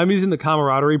 I'm using the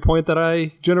camaraderie point that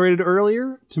I generated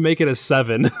earlier to make it a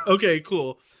 7. Okay,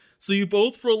 cool. So you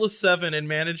both roll a 7 and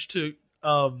manage to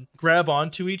grab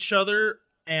onto each other,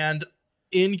 and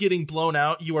in getting blown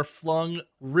out, you are flung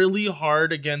really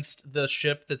hard against the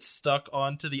ship that's stuck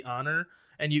onto the Honor,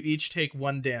 and you each take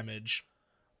 1 damage.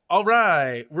 All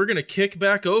right, we're going to kick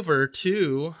back over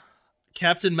to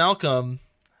Captain Malcolm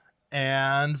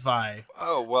and Vi.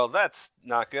 Oh, well, that's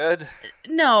not good.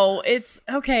 No, it's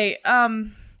okay.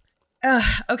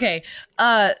 Okay.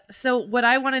 So what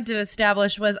I wanted to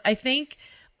establish was I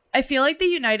feel like the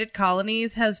United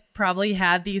Colonies has probably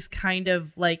had these kind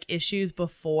of like issues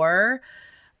before.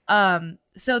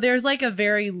 So there's like a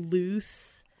very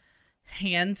loose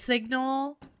hand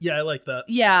signal. Yeah, I like that.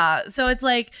 Yeah. So it's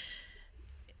like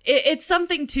it's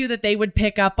something too that they would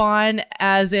pick up on,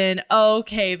 as in, oh,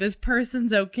 okay, this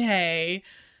person's okay.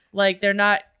 Like they're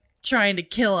not trying to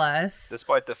kill us.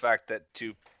 Despite the fact that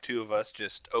two of us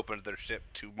just opened their ship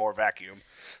to more vacuum.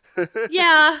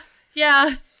 Yeah.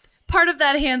 Part of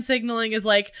that hand signaling is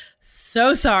like,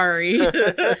 so sorry.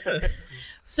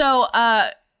 So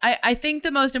I think the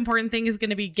most important thing is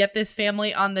going to be get this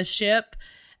family on the ship,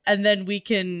 and then we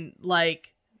can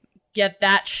like get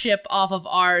that ship off of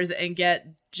ours and get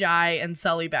Jai and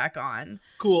Sully back on.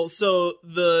 Cool. So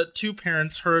the 2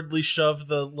 parents hurriedly shove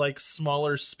the like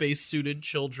smaller space-suited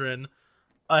children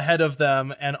ahead of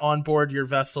them and on board your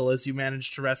vessel as you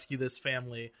manage to rescue this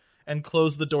family and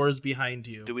close the doors behind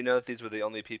you. Do we know that these were the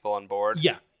only people on board?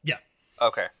 Yeah.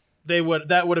 Okay.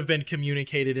 That would have been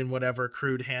communicated in whatever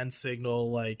crude hand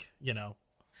signal, like, you know.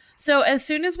 So as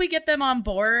soon as we get them on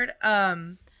board,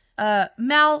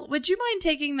 Mal, would you mind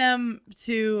taking them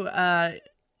to a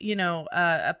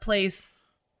place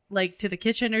like to the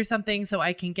kitchen or something so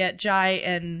I can get Jai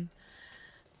and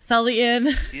Sully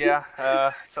in? Yeah,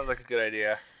 sounds like a good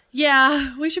idea.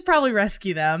 Yeah, we should probably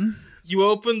rescue them. You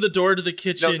open the door to the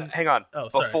kitchen. No, hang on. Oh,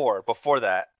 sorry. Before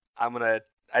that, I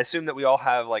assume that we all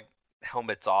have like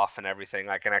helmets off and everything.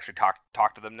 I can actually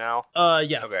talk to them now.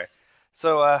 Yeah. Okay.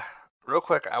 So, real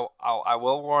quick, I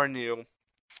will warn you.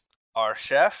 Our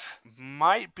chef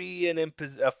might be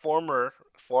a former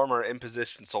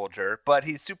imposition soldier, but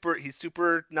he's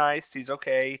super nice. He's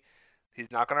okay.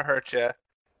 He's not gonna hurt you.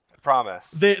 I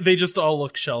promise. They just all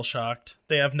look shell-shocked.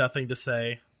 They have nothing to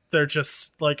say. They're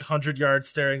just like 100 yards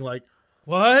staring like,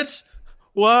 what?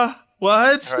 What?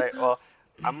 All right. Well,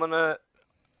 I'm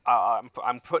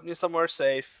putting you somewhere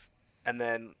safe, and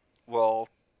then we'll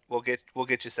get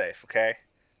you safe, okay?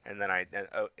 And then I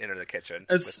enter the kitchen.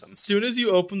 As with them. soon as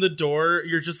you open the door,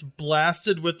 you're just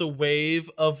blasted with a wave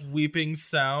of weeping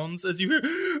sounds as you hear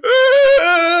the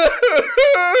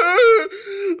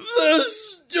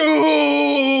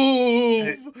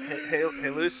stove. Hey,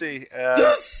 Lucy.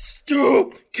 The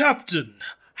stove, Captain.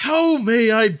 How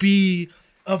may I be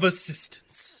of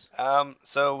assistance?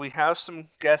 So we have some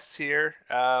guests here.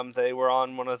 They were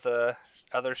on one of the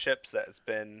other ships that has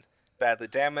been badly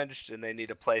damaged, and they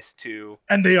need a place to.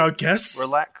 And they are guests?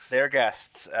 Relax. They're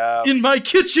guests. In my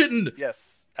kitchen!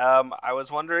 Yes. I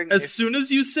was wondering. As soon as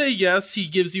you say yes, he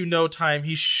gives you no time.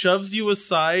 He shoves you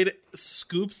aside,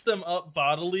 scoops them up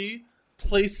bodily,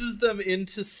 places them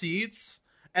into seats,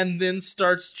 and then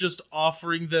starts just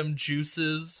offering them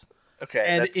juices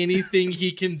and anything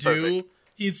he can do. Perfect.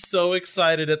 He's so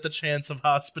excited at the chance of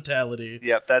hospitality.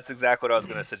 Yep, that's exactly what I was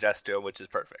going to suggest to him, which is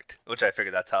perfect. Which I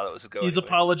figured that's how it was going. He's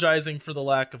apologizing for the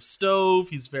lack of stove.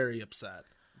 He's very upset,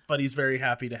 but he's very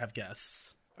happy to have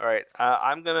guests. All right,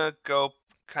 I'm going to go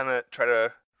kind of try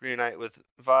to reunite with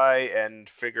Vi and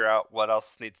figure out what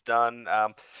else needs done.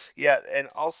 Yeah, and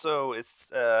also it's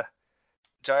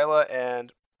Jyla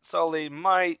and Sully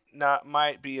might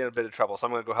be in a bit of trouble, so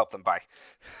I'm going to go help them. Bye.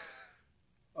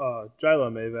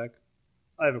 Jyla Mavek,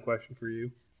 I have a question for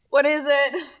you. What is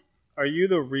it? Are you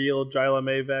the real Jyla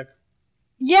Mavek?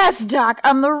 Yes, Doc,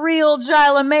 I'm the real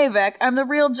Jyla Mavek. I'm the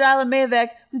real Jyla Mavek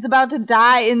who's about to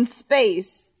die in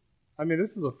space. I mean,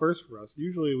 this is a first for us.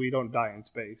 Usually we don't die in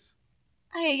space.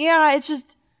 It's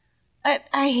just... I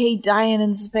hate dying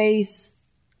in space.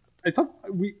 I thought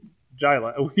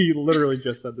Jyla, we literally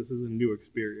just said this is a new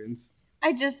experience.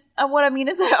 What I mean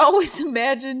is I always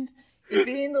imagined it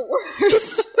being the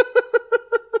worst.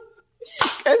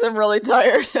 Guys, I'm really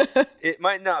tired. It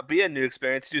might not be a new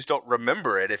experience. You just don't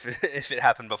remember it if it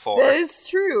happened before. That is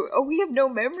true. Oh, we have no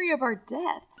memory of our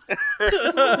death.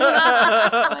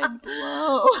 Mind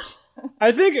blown.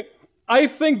 I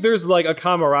think there's like a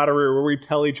camaraderie where we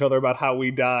tell each other about how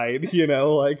we died, you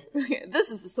know, like This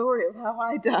is the story of how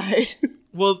I died.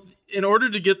 Well, in order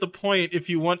to get the point, if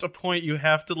you want a point, you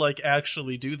have to like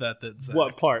actually do that. Then Zach.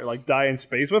 what part? Like die in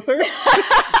space with her?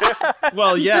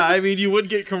 Well, yeah, I mean, you would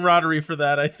get camaraderie for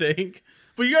that, I think.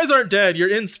 But you guys aren't dead.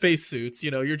 You're in spacesuits.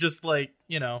 You know, you're just like,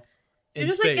 you know, in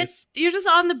You're just space. you're just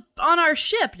on our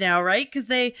ship now, right? Because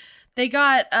they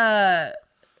got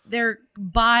they're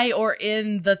by or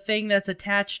in the thing that's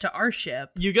attached to our ship.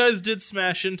 You guys did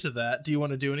smash into that. Do you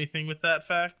want to do anything with that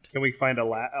fact? Can we find a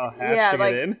hatch to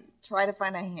get in? Try to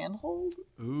find a handhold.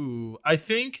 Ooh, I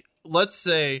think, let's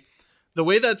say, the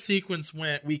way that sequence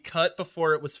went, we cut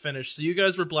before it was finished. So you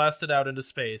guys were blasted out into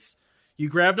space. You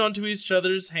grabbed onto each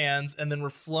other's hands and then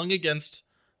were flung against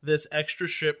this extra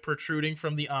ship protruding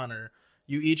from the Honor.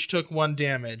 You each took 1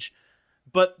 damage.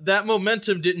 But that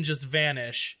momentum didn't just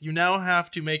vanish. You now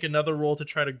have to make another roll to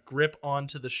try to grip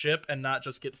onto the ship and not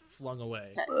just get flung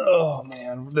away. Okay. Oh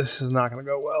man, this is not going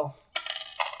to go well.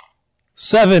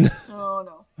 7. Oh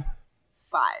no.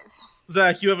 5.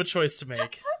 Zach, you have a choice to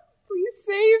make. Please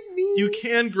save me. You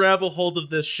can grab a hold of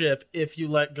this ship if you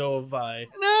let go of Vi.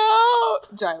 No.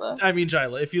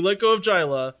 Jyla. If you let go of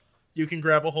Jyla, you can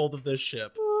grab a hold of this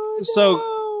ship. So,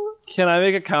 can I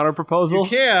make a counter proposal? You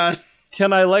can.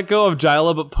 Can I let go of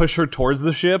Jyla but push her towards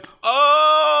the ship?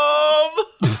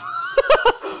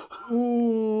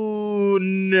 Ooh,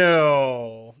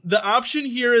 no. The option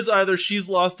here is either she's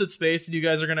lost at space and you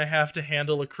guys are going to have to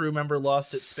handle a crew member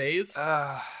lost at space.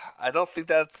 I don't think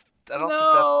that's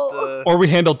No. the... Or we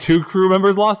handle 2 crew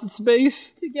members lost in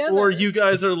space? Together. Or you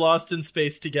guys are lost in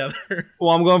space together.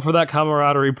 Well, I'm going for that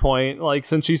camaraderie point. Like,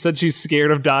 since she said she's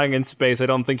scared of dying in space, I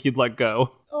don't think he'd let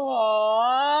go.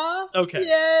 Aww. Okay.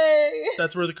 Yay.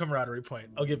 That's where the camaraderie point.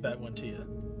 I'll give that one to you.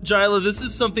 Jyla, this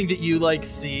is something that you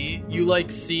see. You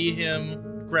see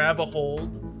him grab a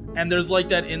hold, and there's like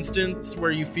that instance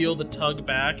where you feel the tug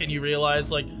back and you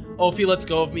realize like, oh, if he lets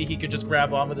go of me, he could just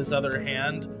grab on with his other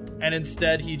hand. And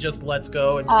instead he just lets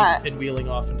go and keeps pinwheeling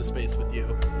off into space with you.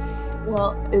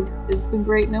 Well, it's been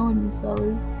great knowing you,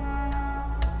 Sully.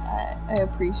 I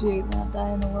appreciate not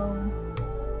dying alone.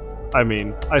 I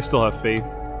mean, I still have faith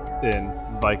in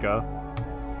Vika.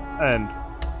 And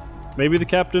maybe the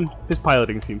captain? His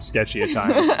piloting seems sketchy at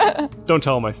times. Don't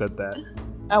tell him I said that.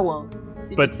 I won't.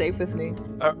 Secret's safe with me.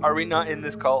 Are we not in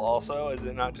this call also? Is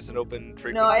it not just an open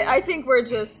frequency? No, I think we're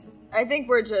just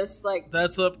like...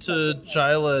 That's up to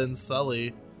Jyla and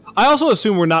Sully. I also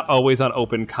assume we're not always on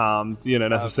open comms,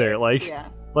 necessarily. Okay. Yeah.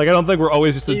 Like, I don't think we're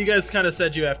always just... So you guys kind of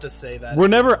said you have to say that. We're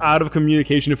never out of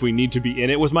communication if we need to be in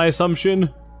it, was my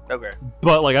assumption. Okay.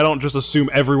 But, like, I don't just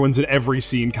assume everyone's in every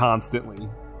scene constantly.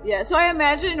 Yeah, so I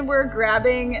imagine we're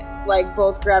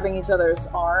both grabbing each other's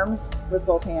arms with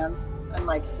both hands and,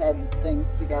 like, head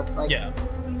things together, like,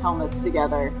 helmets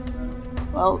together.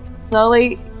 Well,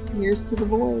 Sully, here's to the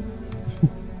void.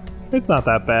 It's not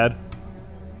that bad.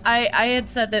 I had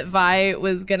said that Vi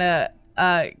was gonna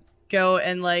go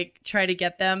and like try to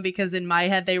get them because in my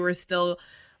head they were still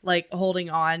like holding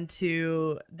on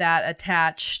to that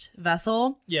attached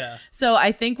vessel. Yeah. So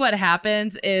I think what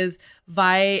happens is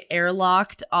Vi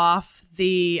airlocked off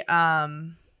the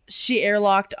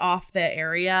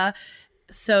area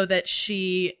so that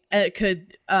she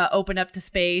could open up to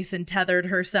space and tethered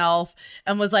herself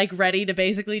and was like ready to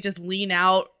basically just lean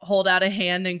out, hold out a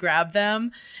hand and grab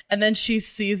them. And then she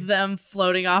sees them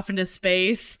floating off into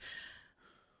space.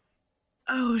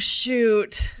 Oh,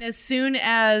 shoot. As soon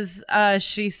as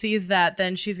she sees that,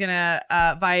 then she's going to,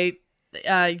 Vi,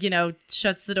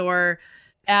 shuts the door.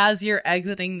 As you're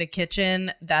exiting the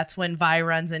kitchen, that's when Vi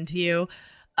runs into you.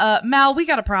 Mal, we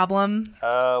got a problem.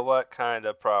 What kind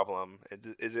of problem?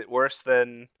 Is it worse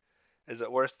than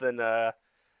Jyla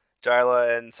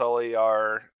and Sully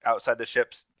are outside the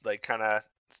ships, like kind of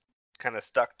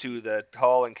stuck to the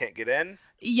hull and can't get in?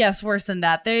 Yes, worse than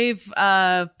that. They've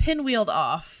pinwheeled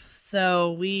off.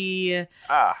 So we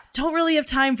don't really have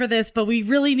time for this, but we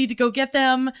really need to go get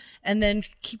them and then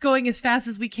keep going as fast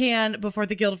as we can before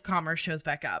the Guild of Commerce shows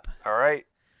back up. All right.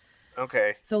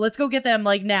 Okay. So let's go get them,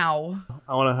 like, now.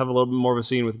 I want to have a little bit more of a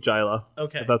scene with Jyla.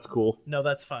 Okay. If that's cool. No,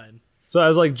 that's fine. So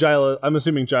as like Jyla, I'm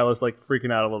assuming Jyla's like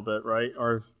freaking out a little bit, right?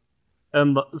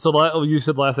 So you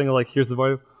said the last thing, like, here's the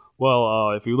void.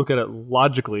 Well, if you look at it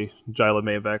logically, Jyla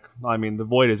Mavek, I mean, the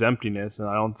void is emptiness, and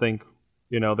I don't think,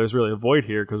 there's really a void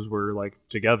here because we're,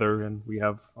 together and we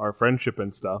have our friendship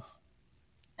and stuff.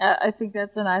 I think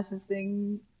that's the nicest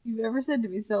thing you've ever said to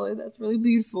me, Sully. That's really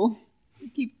beautiful.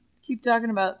 Keep talking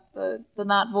about the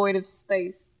not void of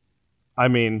space. I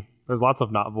mean, there's lots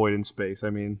of not void in space.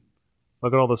 I mean,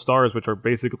 look at all the stars, which are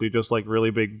basically just, really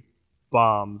big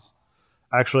bombs.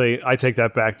 Actually, I take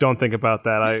that back. Don't think about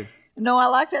that. No, I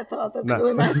like that thought. That's a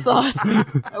really nice thought.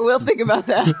 I will think about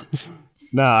that.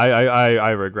 No,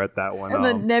 I regret that one. And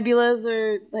the nebulas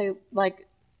are like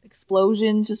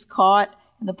explosions just caught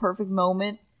in the perfect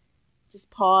moment.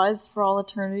 Just pause for all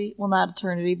eternity. Well, not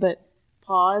eternity, but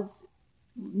pause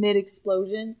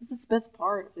mid-explosion. It's the best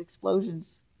part of the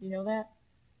explosions. You know that?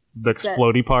 The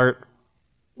explodey part?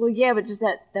 Well, yeah, but just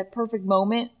that perfect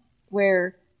moment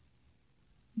where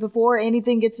before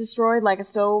anything gets destroyed, like a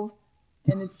stove,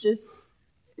 and it's just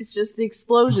the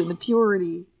explosion, the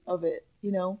purity of it,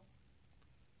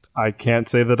 I can't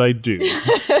say that I do.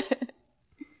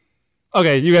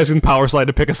 Okay, you guys can power slide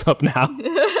to pick us up now.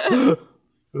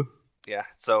 Yeah,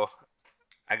 so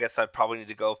I guess I probably need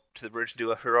to go to the bridge and do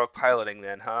a heroic piloting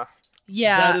then, huh?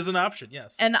 Yeah. That is an option,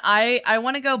 yes. And I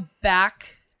want to go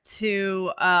back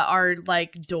to our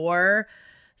door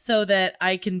so that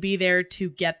I can be there to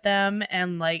get them,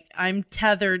 and I'm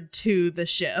tethered to the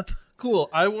ship. Cool.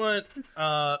 I want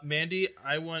Mandy,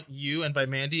 I want you, and by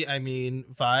Mandy I mean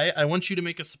Vi. I want you to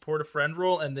make a support a friend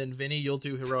roll, and then Vinny, you'll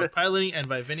do heroic piloting, and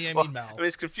by Vinny I mean Mal. I mean,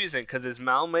 it's confusing because is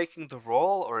Mal making the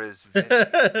roll or is Vinny?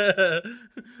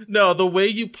 No, the way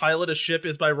you pilot a ship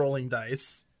is by rolling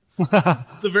dice.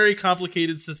 It's a very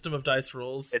complicated system of dice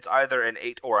rolls. It's either an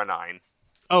 8 or a 9.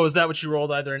 Oh, is that what you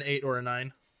rolled? Either an 8 or a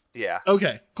 9? Yeah.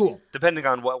 Okay, cool. Depending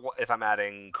on what if I'm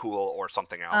adding cool or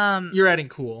something else. You're adding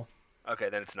cool. Okay,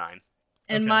 then it's 9.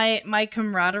 And my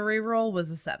camaraderie roll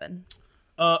was a 7.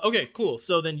 Okay, cool.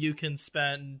 So then you can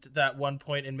spend that 1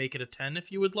 point and make it a 10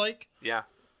 if you would like. Yeah,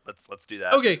 let's do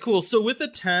that. Okay, cool. So with a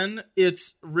 10,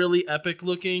 it's really epic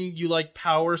looking. You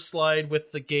power slide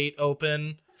with the gate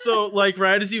open. So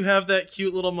right as you have that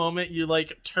cute little moment, you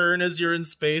turn as you're in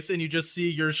space and you just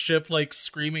see your ship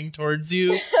screaming towards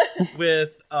you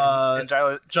with and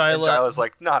Jyla's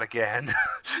like, not again.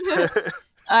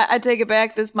 I take it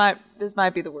back. This might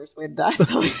be the worst way to die.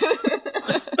 Sully.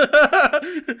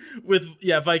 With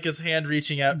Vika's hand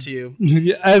reaching out to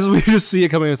you. As we just see it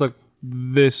coming, it's like,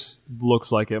 this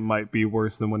looks like it might be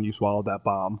worse than when you swallowed that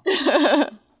bomb.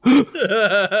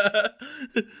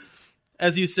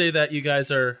 As you say that, you guys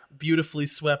are beautifully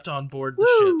swept on board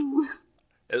the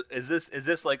ship. Is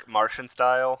this like Martian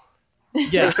style?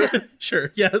 Yeah,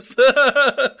 sure, yes.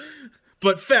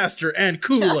 But faster and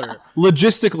cooler.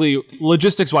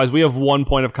 Logistics-wise, we have 1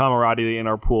 point of camaraderie in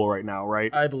our pool right now,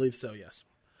 right? I believe so, yes.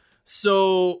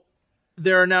 So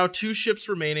there are now 2 ships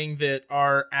remaining that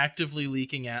are actively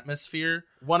leaking atmosphere.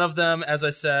 One of them, as I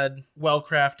said,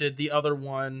 well-crafted. The other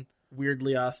one,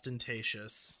 weirdly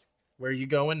ostentatious. Where are you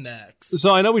going next?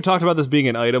 So I know we talked about this being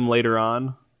an item later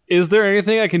on. Is there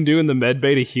anything I can do in the med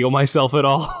bay to heal myself at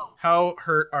all? How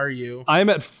hurt are you? I'm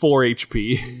at 4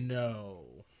 HP. No.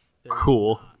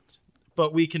 Cool.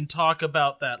 But we can talk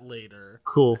about that later.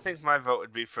 Cool. I think my vote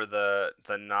would be for the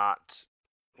not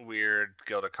weird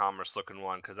Guild of Commerce looking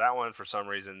one, because that one for some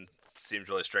reason seems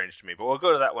really strange to me. But we'll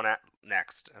go to that one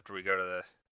next after we go to the...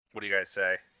 What do you guys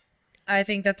say? I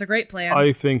think that's a great plan.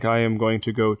 I think I am going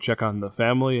to go check on the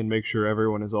family and make sure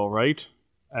everyone is all right,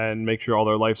 and make sure all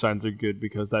their life signs are good,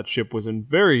 because that ship was in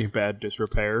very bad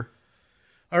disrepair.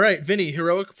 All right, Vinny,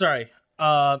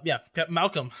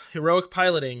 Malcolm, heroic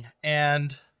piloting,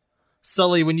 and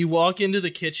Sully, when you walk into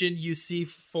the kitchen, you see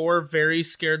 4 very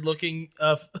scared looking,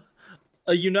 a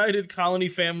united colony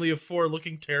family of 4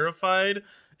 looking terrified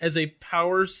as a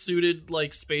power-suited,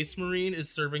 space marine is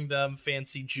serving them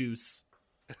fancy juice.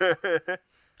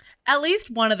 At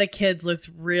least one of the kids looks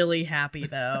really happy,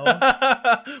 though.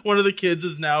 One of the kids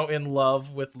is now in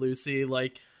love with Lucy,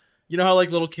 You know how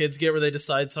little kids get where they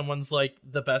decide someone's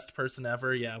the best person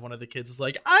ever? Yeah, one of the kids is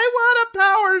like, I want a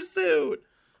power suit.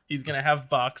 He's gonna have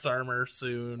box armor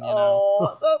soon, you know.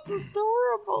 Oh, that's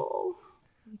adorable.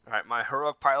 Alright, my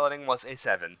heroic piloting was a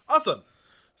 7. Awesome.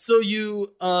 So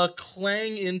you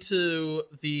clang into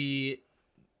the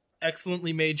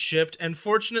excellently made ship, and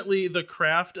fortunately the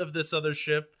craft of this other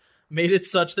ship made it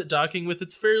such that docking with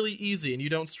it's fairly easy and you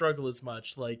don't struggle as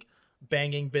much,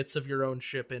 banging bits of your own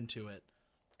ship into it.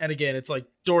 And again, it's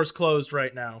doors closed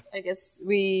right now. I guess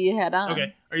we head on.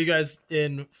 Okay. Are you guys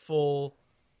in full,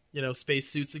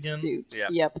 space suits again? Suit. Yeah.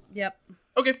 Yep. Yep.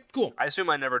 Okay, cool. I assume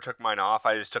I never took mine off.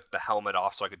 I just took the helmet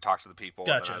off so I could talk to the people, and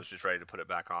Gotcha. then I was just ready to put it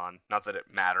back on. Not that it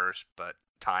matters, but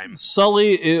time.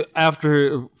 Sully,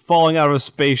 after falling out of a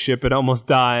spaceship and almost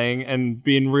dying and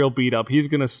being real beat up, he's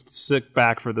gonna sit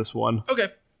back for this one. Okay.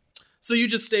 So you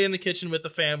just stay in the kitchen with the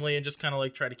family and just kind of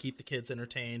like try to keep the kids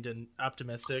entertained and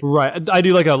optimistic. Right. I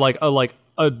do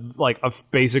a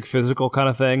basic physical kind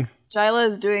of thing. Jyla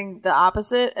is doing the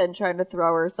opposite and trying to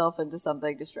throw herself into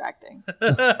something distracting.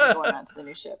 Going on to the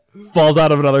new ship. Falls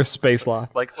out of another space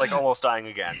lock. Like almost dying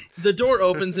again. The door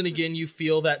opens and again you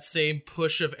feel that same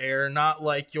push of air, not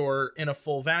like you're in a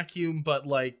full vacuum, but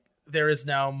like there is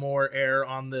now more air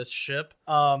on this ship.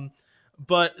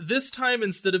 But this time,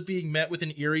 instead of being met with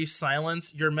an eerie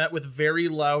silence, you're met with very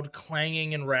loud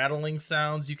clanging and rattling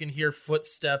sounds. You can hear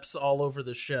footsteps all over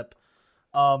the ship.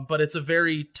 But it's a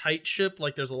very tight ship.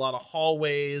 Like there's a lot of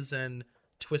hallways and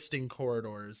twisting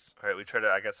corridors. All right,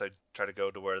 I try to go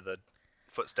to where the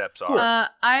footsteps are.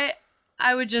 I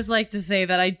would just like to say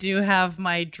that I do have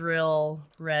my drill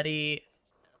ready,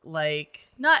 like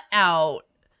not out,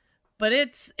 but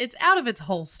it's out of its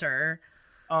holster.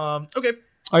 Okay.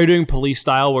 Are you doing police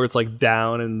style where it's like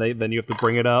down and then you have to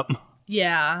bring it up?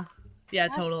 Yeah, Gosh,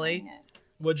 totally. dang it.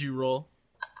 What'd you roll?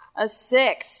 A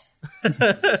 6.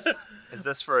 Is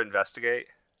this for investigate?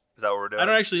 Is that what we're doing? I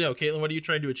don't actually know. Caitlin, what are you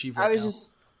trying to achieve right I was now? just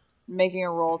making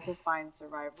a roll to find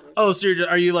survivors. Oh, so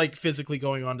are you like physically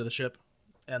going onto the ship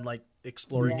and like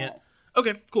exploring Yes. it?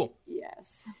 Okay, cool.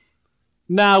 Yes.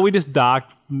 Nah, we just dock,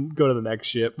 go to the next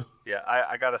ship. Yeah,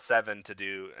 I got a 7 to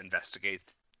do investigate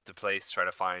the place, try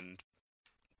to find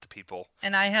the people.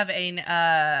 And I have a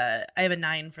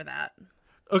 9 for that.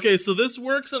 Okay, so this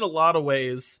works in a lot of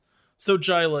ways. So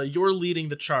Jyla, you're leading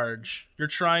the charge. You're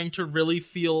trying to really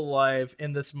feel alive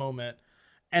in this moment.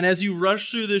 And as you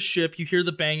rush through this ship, you hear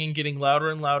the banging getting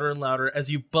louder and louder and louder as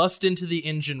you bust into the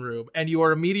engine room, and you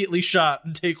are immediately shot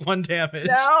and take 1 damage.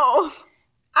 No.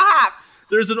 Ah.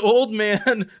 There's an old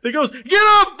man that goes, "Get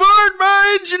off board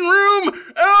my engine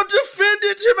room! I'll defend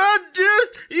it to my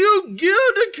death, you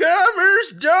Guild of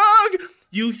Commerce dog!"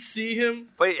 You see him.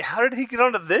 Wait, how did he get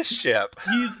onto this ship?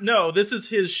 This is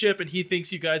his ship, and he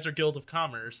thinks you guys are Guild of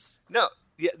Commerce. No,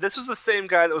 yeah, this was the same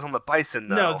guy that was on the Bison,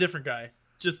 though. No, different guy.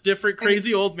 Just different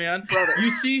crazy old man.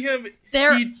 You see him.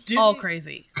 They're he didn't- all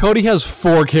crazy. Cody has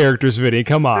 4 characters, Vinny.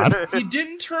 Come on. He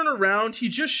didn't turn around. He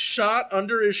just shot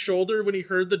under his shoulder when he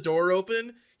heard the door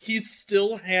open. He's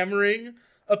still hammering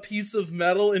a piece of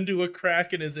metal into a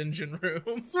crack in his engine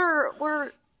room. Sir,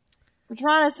 we're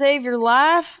trying to save your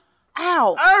life.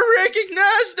 Ow. I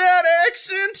recognize that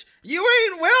accent. You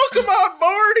ain't welcome on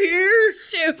board here.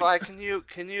 Shoot. Vi,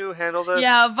 can you handle this?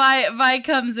 Yeah, Vi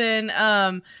comes in,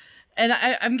 and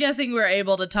I'm guessing we're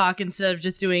able to talk instead of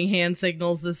just doing hand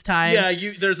signals this time.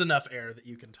 Yeah, there's enough air that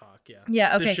you can talk. Yeah.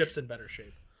 Yeah, okay. The ship's in better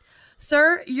shape.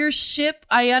 Sir, your ship,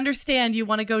 I understand you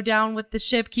want to go down with the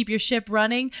ship, keep your ship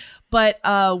running, but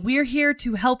we're here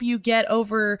to help you get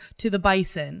over to the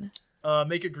Bison.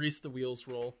 Make a grease the wheels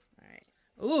roll.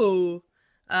 Ooh.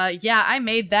 Yeah, I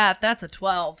made that. That's a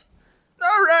 12.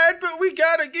 All right, but we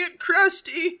gotta get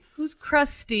Krusty. Who's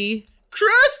Krusty?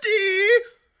 Krusty!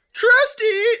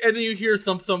 Krusty! And then you hear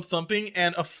thump, thump, thumping,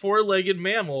 and a 4-legged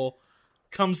mammal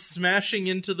comes smashing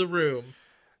into the room.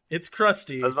 It's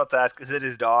Krusty. I was about to ask, is it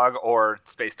his dog or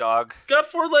space dog? It's got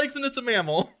 4 legs and it's a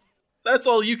mammal. That's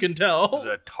all you can tell. Is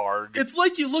it a targ? It's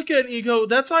like you look at it and you go,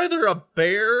 that's either a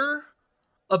bear,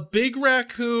 a big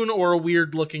raccoon, or a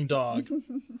weird-looking dog.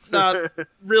 Not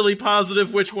really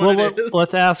positive which one it is.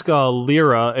 Let's ask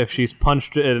Lyra if she's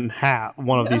punched it in half,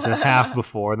 one of these in half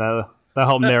before. That'll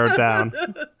help narrow it down.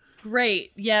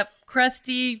 Great. Yep.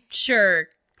 Krusty, sure.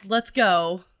 Let's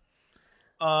go.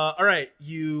 All right,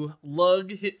 you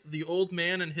lug the old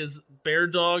man and his bear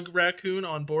dog raccoon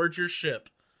on board your ship,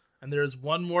 and there's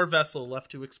one more vessel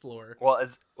left to explore. Well,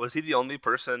 was he the only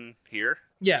person here?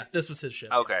 Yeah, this was his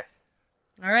ship. Okay.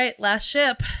 All right, last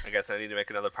ship. I guess I need to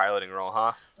make another piloting roll,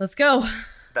 huh? Let's go.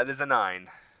 That is a 9.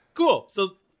 Cool.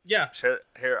 So, yeah.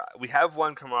 Here, we have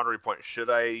 1 camaraderie point. Should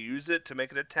I use it to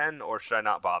make it a 10, or should I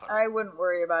not bother? I wouldn't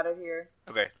worry about it here.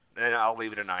 Okay, then I'll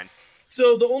leave it at 9.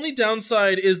 So the only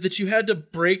downside is that you had to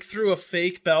break through a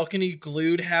fake balcony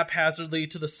glued haphazardly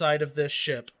to the side of this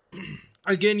ship.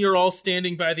 Again, you're all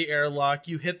standing by the airlock.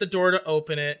 You hit the door to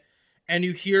open it, and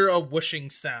you hear a whooshing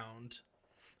sound.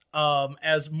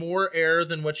 As more air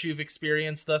than what you've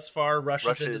experienced thus far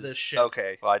rushes into this ship.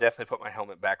 Okay, well, I definitely put my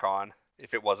helmet back on,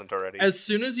 if it wasn't already. As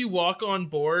soon as you walk on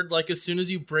board, like as soon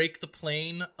as you break the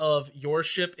plane of your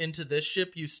ship into this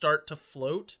ship, you start to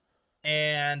float,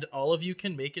 and all of you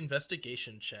can make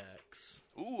investigation checks.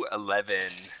 Ooh, 11.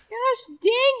 Gosh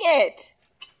dang it!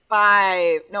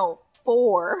 5. No,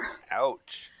 4.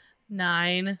 Ouch.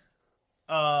 9.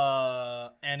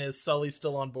 And is Sully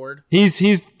still on board? He's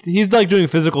like doing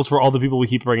physicals for all the people we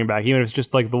keep bringing back, even if it's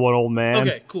just like the one old man.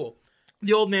 Okay, cool.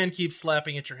 The old man keeps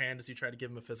slapping at your hand as you try to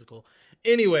give him a physical.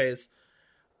 Anyways,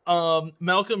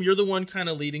 Malcolm, you're the one kind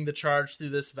of leading the charge through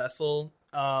this vessel.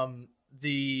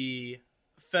 The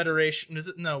Federation is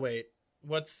it? No, wait.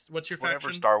 What's your Whatever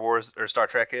faction? Star Wars or Star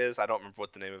Trek is, I don't remember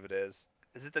what the name of it is.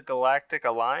 Is it the Galactic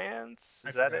Alliance?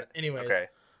 Is that forgot. it? Anyways, Okay.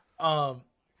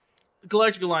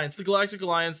 Galactic Alliance. The Galactic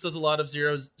Alliance does a lot of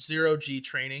zero G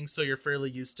training, so you're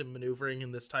fairly used to maneuvering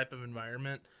in this type of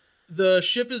environment. The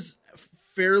ship is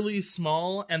fairly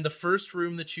small, and the first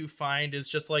room that you find is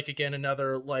just like, again,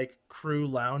 another like crew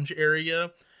lounge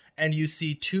area, and you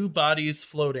see 2 bodies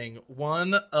floating.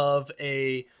 One of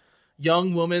a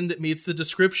young woman that meets the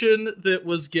description that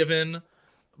was given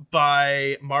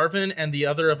by Marvin, and the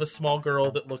other of a small girl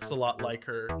that looks a lot like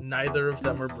her. Neither of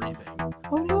them are breathing.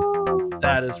 Oh no.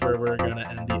 That is where we're going to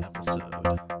end the episode.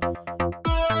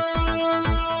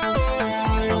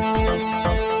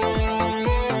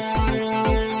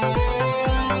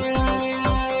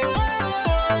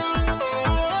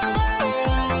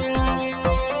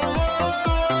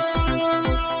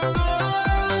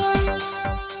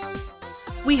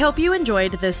 We hope you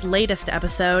enjoyed this latest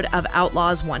episode of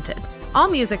Outlaws Wanted. All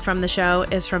music from the show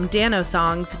is from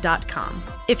danosongs.com.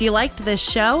 If you liked this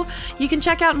show, you can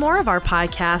check out more of our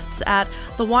podcasts at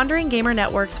the Wandering Gamer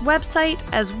Network's website,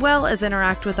 as well as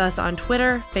interact with us on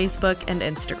Twitter, Facebook, and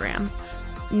Instagram.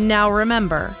 Now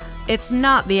remember, it's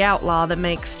not the outlaw that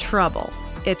makes trouble.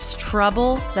 It's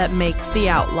trouble that makes the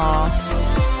outlaw.